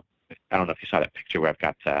don't know if you saw that picture where I've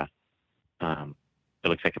got it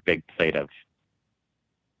looks like a big plate of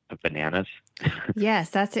bananas. Yes,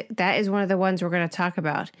 that's it. That is one of the ones we're going to talk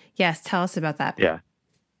about. Yes, tell us about that. Yeah.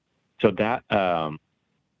 So that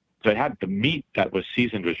so it had the meat that was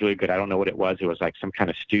seasoned was really good. I don't know what it was. It was like some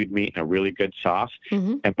kind of stewed meat and a really good sauce.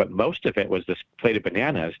 Mm-hmm. But most of it was this plate of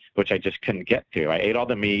bananas, which I just couldn't get to. I ate all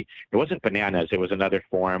the meat. It wasn't bananas. It was another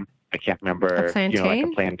form. I can't remember. A plantain? Like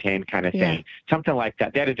a plantain kind of thing. Something like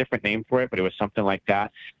that. They had a different name for it, but it was something like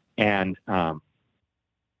that. And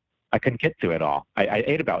I couldn't get through it all. I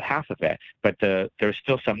ate about half of it, but there was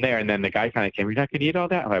still some there. And then the guy kind of came, "You're not going to eat all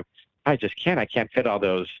that?" I'm like, "I just can't. I can't fit all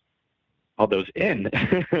those in."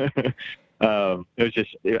 It was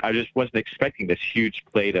just, I just wasn't expecting this huge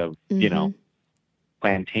plate of,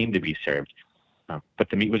 plantain to be served. But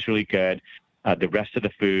the meat was really good. The rest of the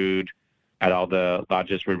food at all the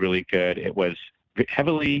lodges were really good. It was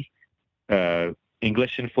heavily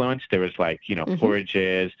English influenced. There was like,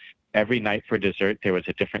 porridges. Every night for dessert, there was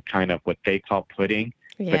a different kind of what they call pudding.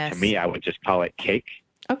 Yes. But to me, I would just call it cake.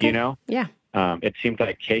 Okay. Yeah. It seemed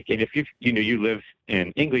like cake. And if you live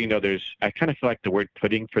in England, I kind of feel like the word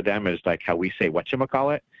pudding for them is like how we say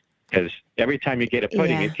whatchamacallit. Because every time you get a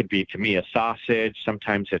pudding, it could be, to me, a sausage.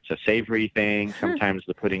 Sometimes it's a savory thing. Sometimes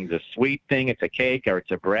the pudding's a sweet thing. It's a cake or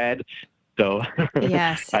it's a bread. So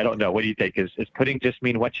yes. I don't know. What do you think? Is pudding just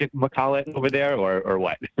mean whatchamacallit over there or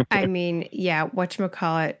what? I mean, yeah,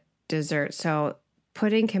 whatchamacallit dessert. So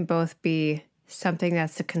pudding can both be something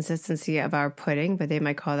that's the consistency of our pudding, but they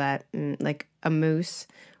might call that like a mousse,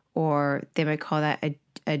 or they might call that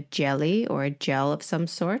a jelly or a gel of some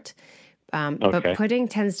sort. But pudding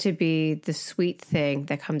tends to be the sweet thing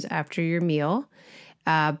that comes after your meal.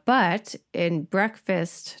 But in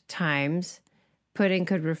breakfast times, pudding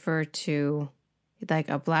could refer to like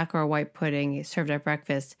a black or a white pudding served at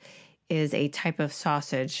breakfast is a type of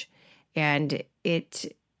sausage. And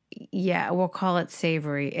we'll call it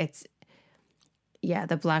savory.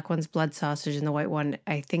 The black one's blood sausage, and the white one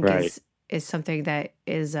I think is something that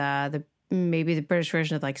is maybe the British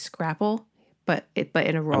version of like scrapple, but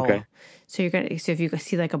in a roll. Okay. So if you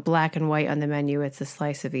see like a black and white on the menu, it's a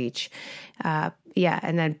slice of each. And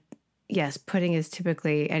then yes, pudding is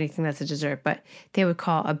typically anything that's a dessert, but they would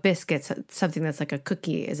call a biscuit something that's like a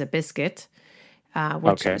cookie is a biscuit.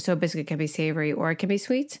 So a biscuit can be savory or it can be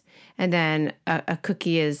sweet. And then a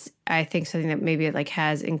cookie is, I think, something that maybe it like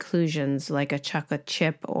has inclusions like a chocolate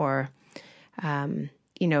chip or, something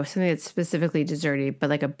that's specifically desserty. But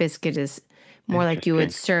like a biscuit is more like you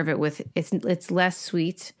would serve it with, it's less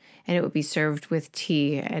sweet, and it would be served with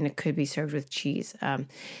tea, and it could be served with cheese. And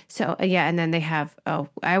then they have,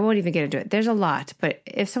 I won't even get into it. There's a lot, but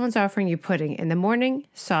if someone's offering you pudding in the morning,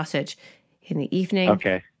 sausage, in the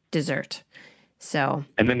evening, dessert. So,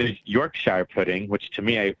 and then there's Yorkshire pudding, which to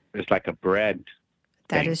me is like a bread.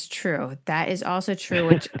 That is true. That is also true,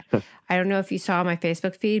 which I don't know if you saw on my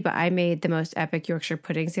Facebook feed, but I made the most epic Yorkshire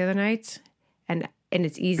puddings the other night, and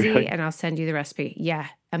it's easy, really? And I'll send you the recipe. Yeah,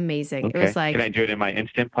 amazing. Okay. It was like, can I do it in my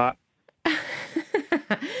Instant Pot?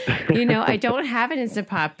 I don't have an Instant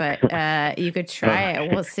Pot, but you could try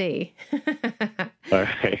it. We'll see. All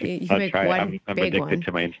right. I'll try it. I'm addicted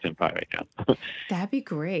to my Instant Pot right now. That'd be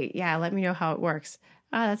great. Yeah, let me know how it works.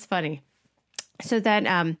 Oh, that's funny. So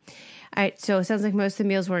then, so it sounds like most of the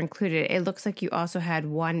meals were included. It looks like you also had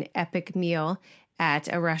one epic meal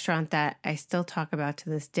at a restaurant that I still talk about to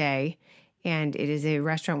this day. And it is a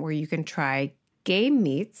restaurant where you can try game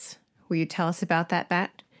meats. Will you tell us about that,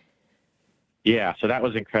 Matt? Yeah, so that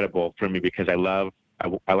was incredible for me because I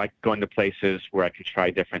like going to places where I could try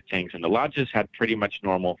different things. And the lodges had pretty much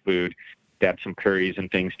normal food. They had some curries and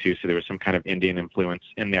things too, so there was some kind of Indian influence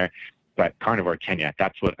in there. But Carnivore Kenya,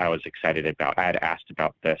 that's what I was excited about. I had asked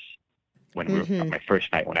about this when my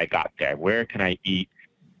first night when I got there. Where can I eat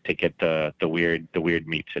to get the weird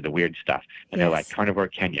meats or the weird stuff? And they're like, Carnivore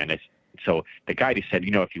Kenya. And so the guide, he said,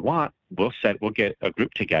 if you want, we'll get a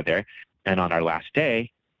group together, and on our last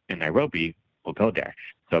day in Nairobi, we'll go there.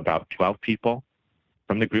 So about 12 people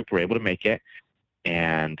from the group were able to make it.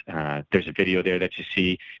 And there's a video there that you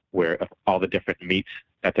see where all the different meats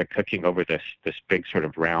that they're cooking over this big sort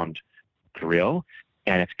of round grill.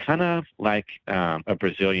 and it's kind of like a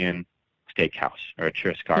Brazilian steakhouse or a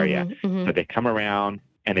churrascaria. So they come around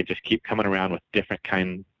and they just keep coming around with different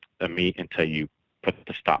kinds of meat until you put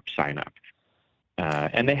the stop sign up.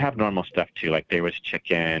 And they have normal stuff too, like there was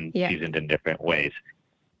chicken seasoned in different ways.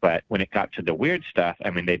 But when it got to the weird stuff, I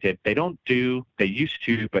mean, they used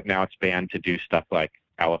to, but now it's banned to do stuff like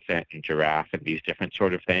elephant and giraffe and these different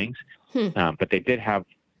sort of things. But they did have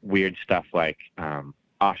weird stuff like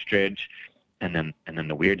ostrich, and then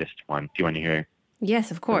the weirdest one. Do you want to hear?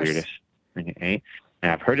 Yes, of course. The weirdest thing it ate?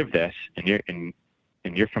 And I've heard of this, and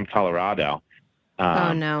you're from Colorado.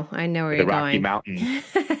 Oh no, I know where you're going. The Rocky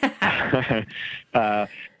Mountains.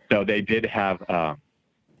 So they did have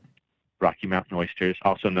Rocky Mountain oysters,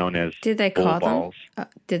 also known as Did they bull call balls. them?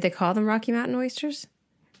 Did they call them Rocky Mountain oysters?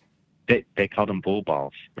 They called them bull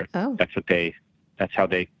balls. Oh, that's how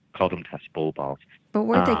they called them to us, bull balls. but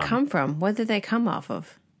where'd they come from? What did they come off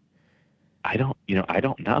of? I don't know. I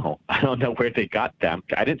don't know where they got them.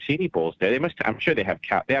 I didn't see any bulls there. I'm sure they have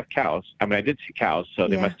cows. They have cows. I mean, I did see cows, so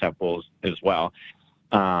they must have bulls as well.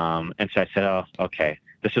 And so I said, oh, okay.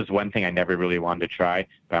 This is one thing I never really wanted to try,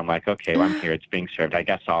 but I'm like, okay, well, I'm here. It's being served. I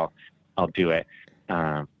guess I'll do it.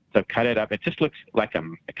 So cut it up. It just looks like a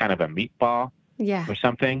kind of a meatball or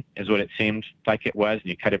something is what it seemed like it was. And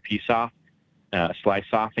you cut a piece off, slice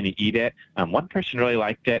off, and you eat it. One person really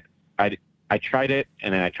liked it. I tried it,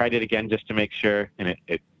 and then I tried it again just to make sure, and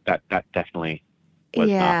that definitely was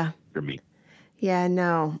not for me. Yeah,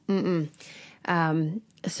 no.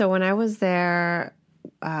 So when I was there,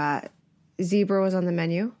 zebra was on the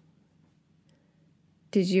menu.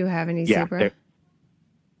 Did you have any zebra?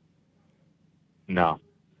 No,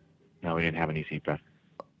 we didn't have any zebra.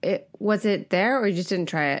 Was it there, or you just didn't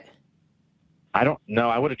try it? I don't know.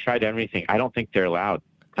 I would have tried everything. I don't think they're allowed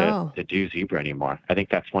to do zebra anymore. I think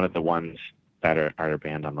that's one of the ones that are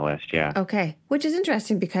banned on the list. Yeah. Okay, which is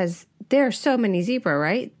interesting because there are so many zebra,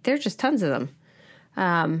 right? There's just tons of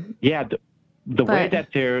them. Yeah. The way that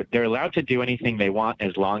they're allowed to do anything they want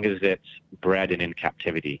as long as it's bred and in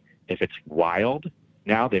captivity. If it's wild,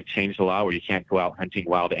 now they've changed the law where you can't go out hunting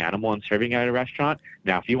wild animal and serving it at a restaurant.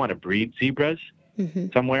 Now, if you want to breed zebras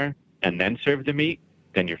somewhere and then serve the meat,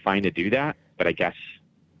 then you're fine to do that. But I guess,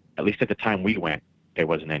 at least at the time we went, there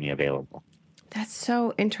wasn't any available. That's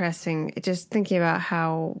so interesting. Just thinking about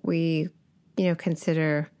how we,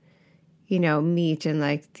 consider, meat and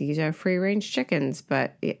like these are free range chickens,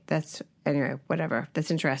 but that's anyway, whatever. That's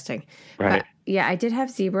interesting. Right. But, I did have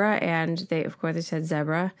zebra, and they said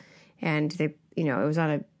zebra, and they, it was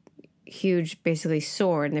on a huge, basically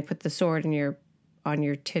sword, and they put the sword on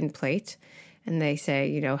your tin plate, and they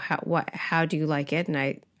say, how do you like it? And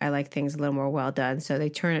I like things a little more well done. So they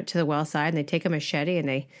turn it to the well side, and they take a machete and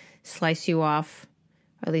they slice you off,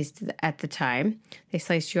 at least at the time, they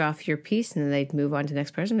slice you off your piece, and then they'd move on to the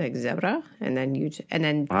next person, like zebra, and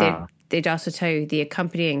then they'd also tell you the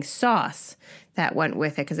accompanying sauce that went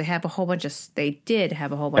with it, because they did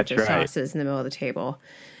have a whole bunch of sauces in the middle of the table,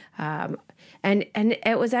 and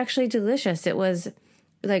it was actually delicious. It was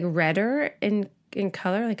like redder in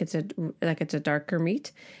color, like it's a darker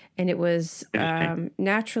meat, and it was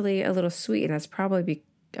naturally a little sweet, and that's probably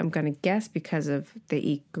I'm going to guess because of they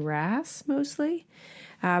eat grass mostly.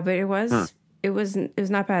 But it was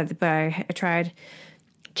not bad. But I tried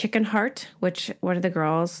chicken heart, which one of the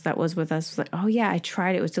girls that was with us was like, oh yeah, I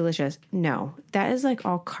tried it. It was delicious. No, that is like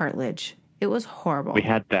all cartilage. It was horrible. We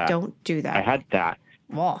had that. Don't do that. I had that.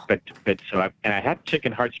 Oh. But I had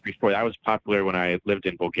chicken hearts before. That was popular when I lived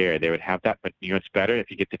in Bulgaria. They would have that. But it's better if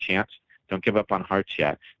you get the chance. Don't give up on hearts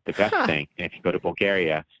yet. The best thing, and if you go to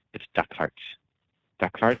Bulgaria, it's duck hearts.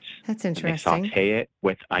 Duck hearts. That's interesting. They saute it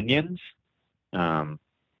with onions.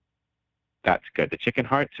 That's good. The chicken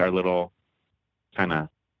hearts are a little kind of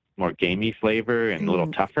more gamey flavor and a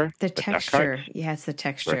little tougher. The texture. Yes, the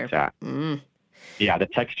texture. Yeah, the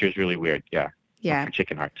texture is really weird. Yeah. Yeah. For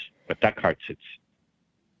chicken hearts. But duck hearts, it's...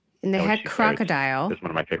 And they had crocodile. It's one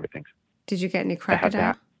of my favorite things. Did you get any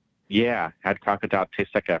crocodile? Yeah, had crocodile. It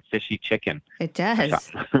tastes like a fishy chicken. It does.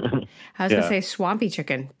 I was going to say swampy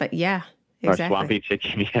chicken, but yeah, exactly. Or swampy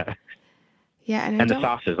chicken, yeah. Yeah, and the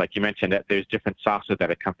sauces, like you mentioned, that there's different sauces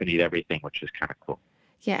that accompanied everything, which is kind of cool.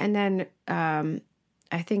 Yeah, and then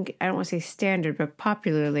I think, I don't want to say standard, but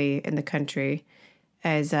popularly in the country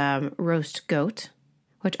as roast goat,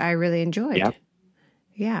 which I really enjoyed. Yep.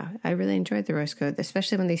 Yeah, I really enjoyed the roast goat,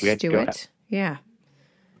 especially when they stew it. Yeah.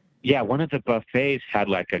 Yeah, one of the buffets had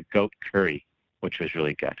like a goat curry, which was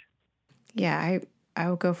really good. Yeah, I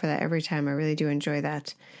will go for that every time. I really do enjoy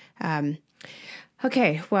that.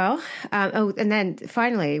 Okay, well, and then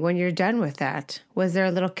finally, when you're done with that, was there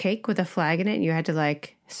a little cake with a flag in it and you had to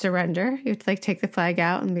like surrender. You would like take the flag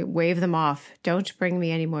out and wave them off. Don't bring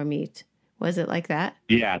me any more meat. Was it like that?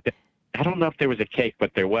 Yeah. I don't know if there was a cake,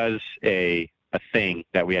 but there was a thing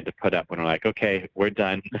that we had to put up when we're like, okay, we're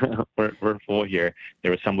done. we're full here.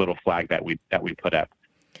 There was some little flag that we put up,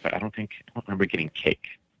 but I don't remember getting cake.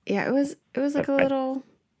 Yeah, it was like a little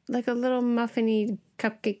muffiny,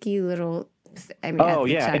 cupcakey little.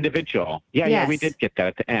 Individual. Yeah, yes. Yeah, we did get that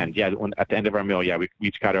at the end. Yeah, at the end of our meal, we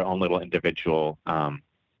each got our own little individual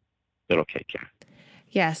little cake. Yeah.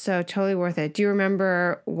 Yeah, so totally worth it. Do you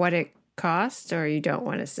remember what it cost, or you don't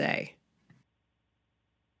want to say?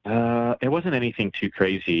 It wasn't anything too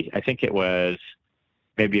crazy. I think it was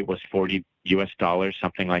 $40 US,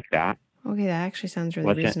 something like that. Okay, that actually sounds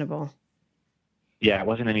really reasonable. Yeah, it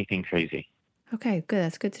wasn't anything crazy. Okay, good.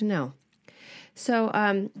 That's good to know. So,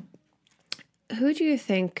 who do you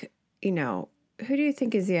think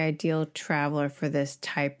is the ideal traveler for this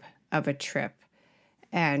type of a trip?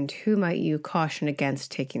 And who might you caution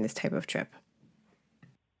against taking this type of trip?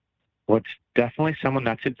 Well, it's definitely someone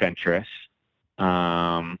that's adventurous,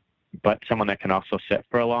 but someone that can also sit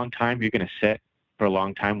for a long time. You're going to sit for a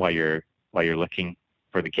long time while you're looking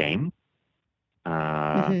for the game,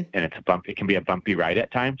 and it can be a bumpy ride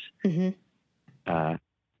at times. Mm-hmm.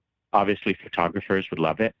 Obviously, photographers would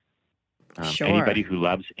love it. Sure. Anybody who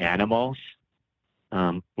loves animals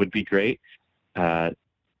would be great.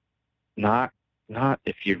 Not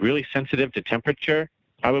if you're really sensitive to temperature,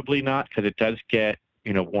 probably not, because it does get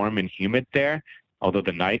warm and humid there. Although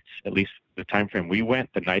the nights, at least the time frame we went,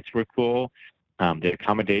 the nights were cool. The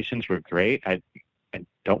accommodations were great. I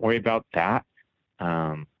don't worry about that.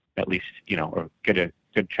 At least or get a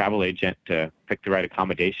good travel agent to pick the right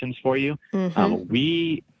accommodations for you.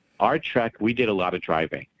 Mm-hmm. Our trek, we did a lot of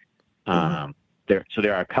driving. There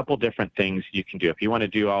are a couple different things you can do. If you want to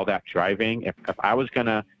do all that driving, if I was going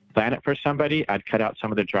to plan it for somebody, I'd cut out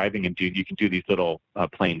some of the driving and you can do these little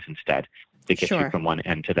planes instead to get you from one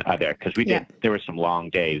end to the other. Because there were some long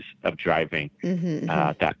days of driving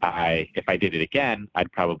that if I did it again,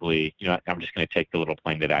 I'd probably, I'm just going to take the little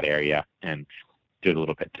plane to that area and do it a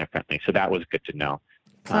little bit differently. So that was good to know.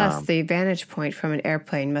 Plus, the vantage point from an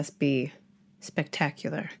airplane must be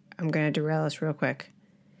spectacular. I'm going to derail us real quick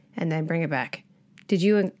and then bring it back. Did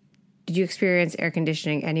you experience air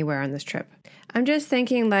conditioning anywhere on this trip? I'm just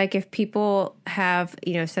thinking, like, if people have,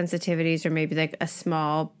 sensitivities or maybe like a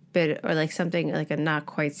small bit or like something like a not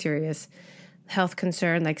quite serious health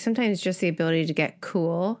concern, like sometimes just the ability to get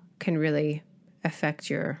cool can really affect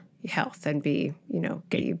your health and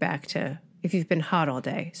get you back to if you've been hot all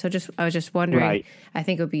day. So I was just wondering, right. I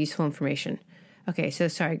think it would be useful information. Okay, so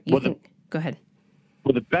sorry, go ahead.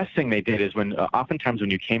 Well, the best thing they did is oftentimes when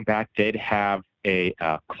you came back, they'd have a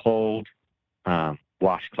cold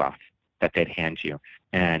washcloth that they'd hand you.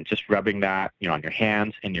 And just rubbing that, on your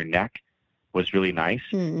hands and your neck was really nice.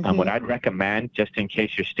 Mm-hmm. What I'd recommend, just in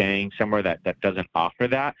case you're staying somewhere that doesn't offer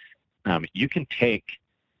that, you can take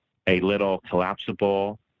a little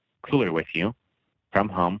collapsible cooler with you from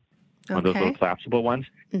home, one of those little collapsible ones.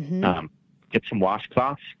 Mm-hmm. Get some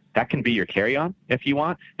washcloths. That can be your carry-on if you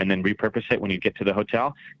want, and then repurpose it when you get to the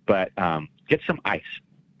hotel. But get some ice.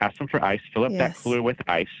 Ask them for ice. Fill up that cooler with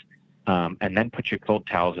ice, and then put your cold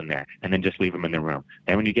towels in there, and then just leave them in the room.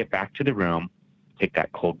 Then when you get back to the room, take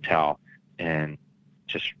that cold towel and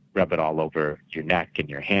just rub it all over your neck and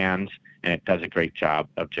your hands, and it does a great job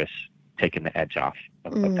of just taking the edge off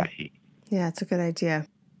of that heat. Yeah, it's a good idea.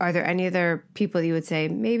 Are there any other people you would say,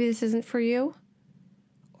 maybe this isn't for you?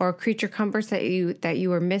 Or creature comforts that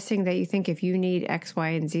you are missing that you think if you need X, Y,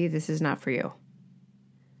 and Z, this is not for you?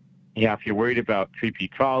 Yeah, if you're worried about creepy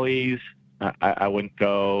crawlies, I wouldn't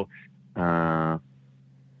go. Trying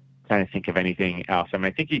to think of anything else. I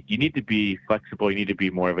think you need to be flexible. You need to be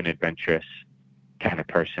more of an adventurous kind of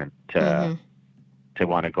person to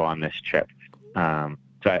want to go on this trip.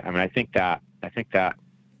 I think that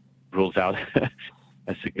rules out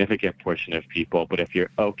a significant portion of people. But if you're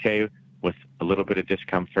okay with a little bit of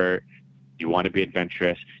discomfort, you want to be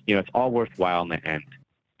adventurous, it's all worthwhile in the end,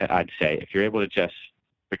 I'd say. If you're able to just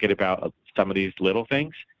forget about some of these little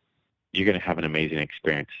things, you're going to have an amazing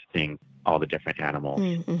experience seeing all the different animals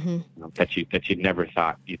that you'd never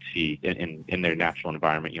thought you'd see in their natural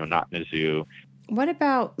environment, not in a zoo. What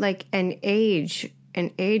about like an age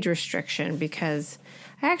restriction? Because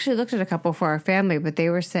I actually looked at a couple for our family, but they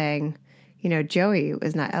were saying, Joey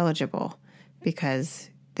was not eligible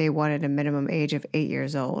because they wanted a minimum age of 8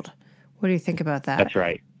 years old. What do you think about that? That's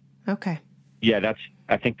right. Okay. Yeah,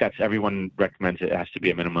 I think everyone recommends it has to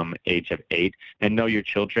be a minimum age of 8. And know your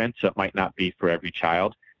children, so it might not be for every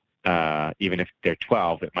child. Even if they're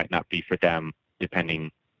 12, it might not be for them,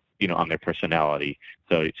 depending, on their personality.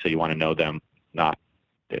 So you want to know them, not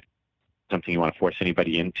something you want to force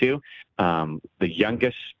anybody into. The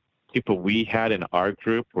youngest people we had in our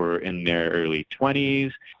group were in their early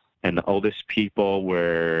 20s, and the oldest people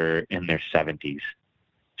were in their 70s.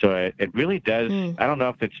 So it really does, I don't know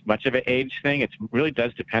if it's much of an age thing. It really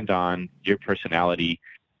does depend on your personality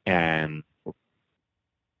and,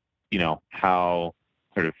 how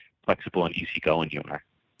sort of flexible and easygoing you are.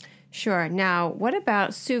 Sure. Now, what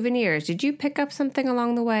about souvenirs? Did you pick up something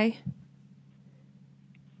along the way?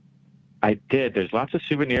 I did. There's lots of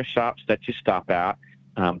souvenir shops that you stop at.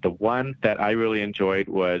 The one that I really enjoyed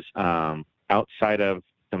was outside of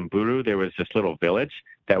Samburu. There was this little village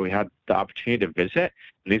that we had the opportunity to visit.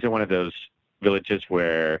 And these are one of those villages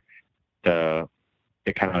where they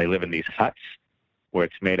live in these huts where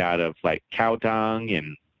it's made out of like cow dung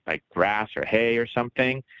and like grass or hay or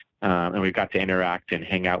something. And we got to interact and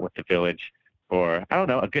hang out with the village for, I don't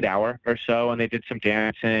know, a good hour or so. And they did some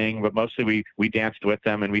dancing, but mostly we danced with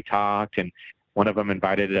them and we talked. And one of them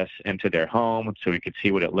invited us into their home so we could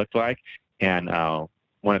see what it looked like. And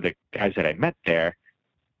one of the guys that I met there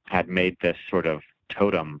had made this sort of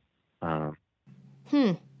totem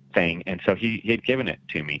thing, and so he had given it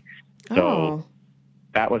to me. So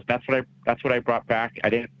that's what I brought back. I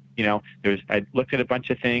didn't, I looked at a bunch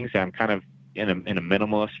of things. I'm kind of in a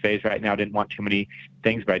minimalist phase right now. I didn't want too many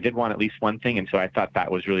things, but I did want at least one thing, and so I thought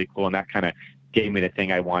that was really cool, and that kind of gave me the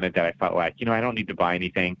thing I wanted. That I felt like, I don't need to buy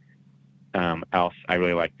anything else. I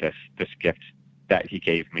really like this gift that he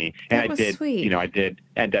gave me, and I did, sweet. I did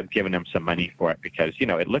end up giving him some money for it because,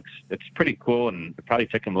 it's pretty cool, and it probably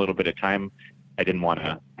took him a little bit of time. I didn't want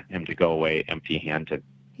him to go away empty-handed.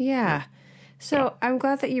 Yeah. So I'm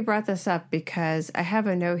glad that you brought this up because I have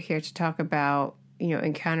a note here to talk about,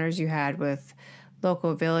 encounters you had with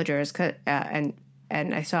local villagers, and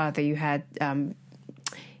I saw that you had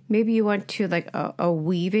maybe you went to like a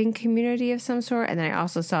weaving community of some sort. And then I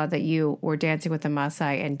also saw that you were dancing with the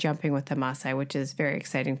Maasai and jumping with the Maasai, which is very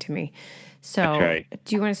exciting to me. So That's right.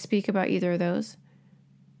 Do you want to speak about either of those?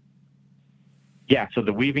 Yeah. So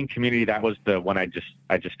the weaving community, that was the one I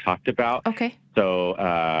just talked about. Okay. So,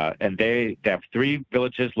 and they have 3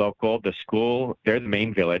 villages local. The school, they're the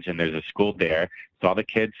main village, and there's a school there. So all the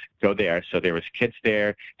kids go there. So there was kids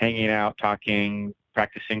there hanging out, talking,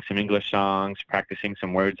 practicing some English songs, practicing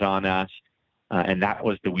some words on us. And that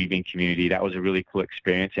was the weaving community. That was a really cool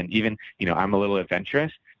experience. And even, I'm a little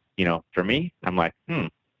adventurous. For me, I'm like,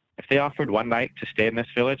 if they offered one night to stay in this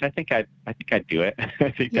village, I think I'd do it.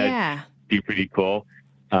 I think that'd be pretty cool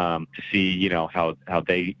to see, how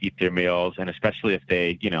they eat their meals, and especially if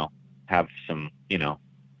they, have some,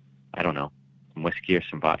 I don't know, some whiskey or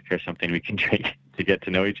some vodka or something we can drink to get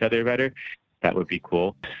to know each other better. That would be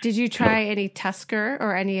cool. Did you try any Tusker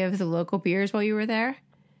or any of the local beers while you were there?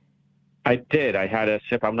 I did. I had a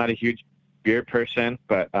sip. I'm not a huge beer person,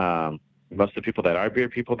 but most of the people that are beer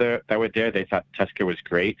people that were there, they thought Tusker was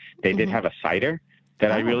great. They did have a cider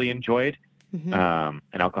that I really enjoyed, an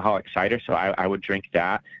alcoholic cider. So I would drink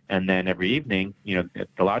that. And then every evening, at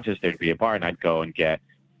the lodges, there'd be a bar, and I'd go and get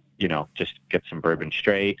some bourbon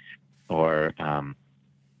straight or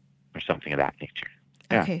something of that nature.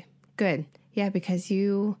 Yeah. Okay, good. Yeah, because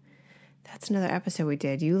that's another episode we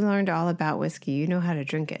did. You learned all about whiskey. You know how to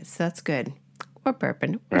drink it. So that's good. Or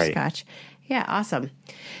bourbon or scotch. Yeah, awesome.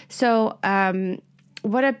 So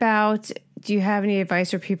what about, do you have any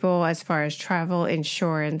advice for people as far as travel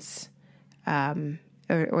insurance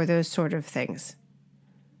or those sort of things?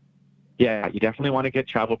 Yeah, you definitely want to get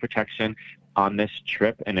travel protection on this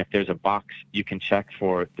trip. And if there's a box you can check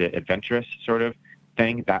for the adventurous sort of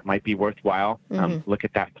thing, that might be worthwhile. Look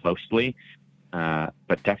at that closely.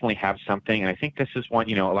 But definitely have something. And I think this is one,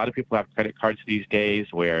 a lot of people have credit cards these days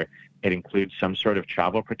where it includes some sort of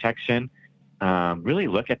travel protection. Really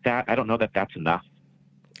look at that. I don't know that that's enough.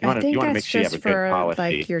 I think that's just for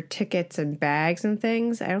like your tickets and bags and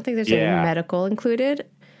things. I don't think there's any medical included.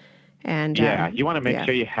 And you want to make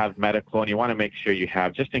sure you have medical, and you want to make sure you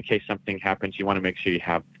have, just in case something happens, you want to make sure you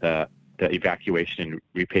have the evacuation and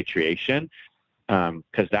repatriation.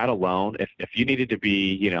 Because that alone, if you needed to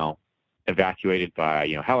be, evacuated by,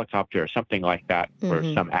 helicopter or something like that for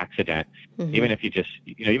some accident, even if you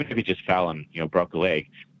just fell and, broke a leg,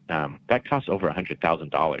 that costs over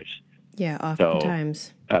 $100,000. Yeah,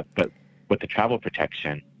 oftentimes. So, but with the travel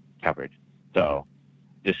protection covered. So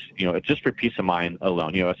just, it's just for peace of mind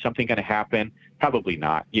alone. Is something going to happen? Probably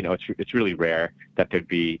not. It's really rare that there'd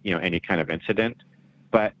be, any kind of incident,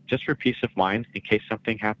 but just for peace of mind, in case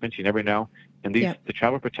something happens, you never know. And the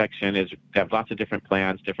travel protection they have lots of different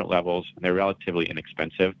plans, different levels, and they're relatively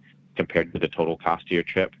inexpensive compared to the total cost of your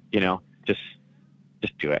trip. Just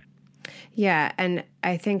do it. Yeah, and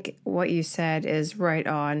I think what you said is right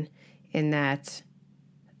on in that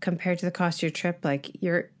compared to the cost of your trip, like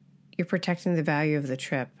you're protecting the value of the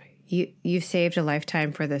trip. You've saved a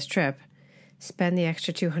lifetime for this trip. Spend the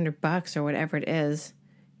extra $200 or whatever it is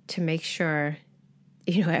to make sure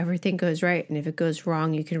everything goes right, and if it goes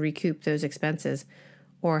wrong, you can recoup those expenses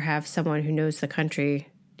or have someone who knows the country,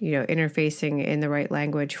 interfacing in the right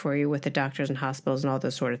language for you with the doctors and hospitals and all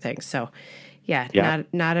those sort of things. So yeah.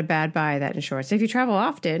 Not a bad buy, that insurance. If you travel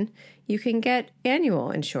often, you can get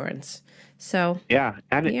annual insurance. So yeah,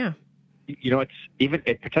 and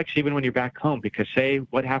it protects you even when you're back home, because say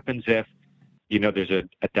what happens if there's a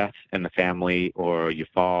death in the family, or you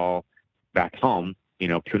fall back home,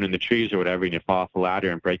 pruning the trees or whatever, and you fall off a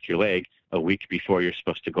ladder and break your leg a week before you're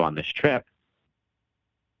supposed to go on this trip.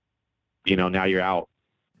 Now you're out,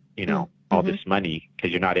 all this money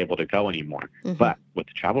because you're not able to go anymore. Mm-hmm. But with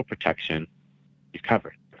the travel protection, you're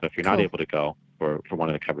covered. So if you're not able to go for one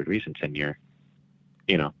of the covered reasons, then you'll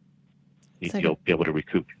be able to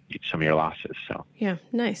recoup some of your losses. So yeah,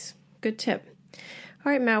 nice, good tip.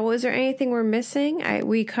 All right, Matt. Well, is there anything we're missing?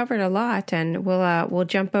 We covered a lot, and we'll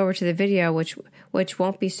jump over to the video, which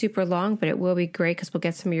won't be super long, but it will be great because we'll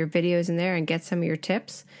get some of your videos in there and get some of your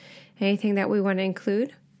tips. Anything that we want to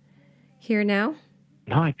include here now?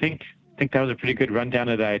 No, I think that was a pretty good rundown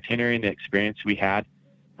of the itinerary and the experience we had.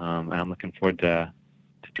 And I'm looking forward to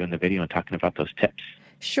doing the video and talking about those tips.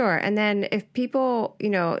 Sure. And then if people,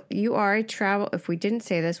 you are if we didn't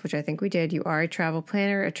say this, which I think we did, you are a travel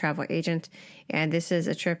planner, a travel agent, and this is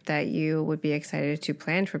a trip that you would be excited to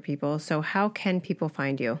plan for people. So how can people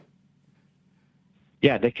find you?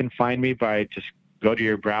 Yeah, they can find me by just go to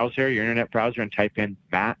your internet browser, and type in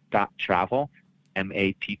matt.travel,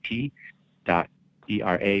 matt.travel,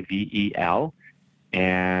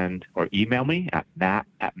 or email me at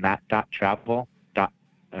matt@matt.travel.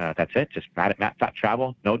 That's it. Just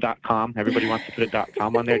matt@matt.travel. No .com. Everybody wants to put a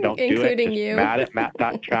 .com on there. Don't do it. Including you.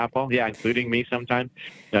 Matt@matt.travel. Yeah, including me sometimes.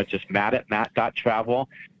 Just matt@matt.travel.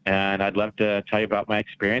 And I'd love to tell you about my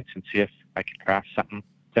experience and see if I can craft something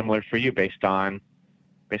similar for you based on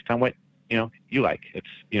what you like. It's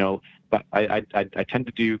but I tend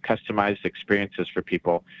to do customized experiences for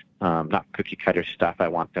people, not cookie cutter stuff. I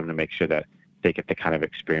want them to make sure that they get the kind of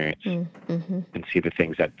experience and see the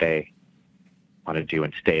things that they want to do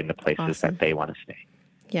and stay in the places that they want to stay.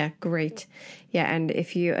 Yeah, great. Yeah, and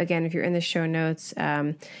if you're in the show notes,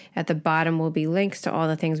 at the bottom will be links to all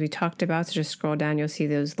the things we talked about. So just scroll down, you'll see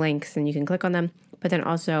those links and you can click on them. But then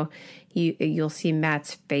also you'll see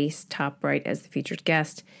Matt's face top right as the featured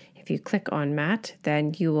guest. If you click on Matt,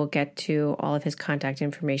 then you will get to all of his contact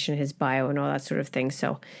information, his bio, and all that sort of thing.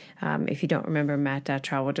 So if you don't remember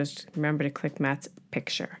Matt.travel, just remember to click Matt's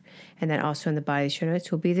picture. And then also in the body show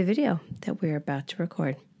notes will be the video that we're about to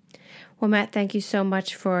record. Well, Matt, thank you so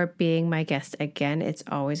much for being my guest again. It's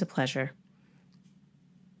always a pleasure.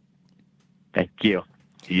 Thank you.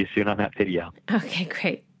 See you soon on that video. Okay,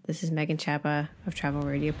 great. This is Megan Chapa of Travel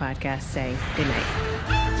Radio Podcast saying good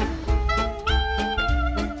night.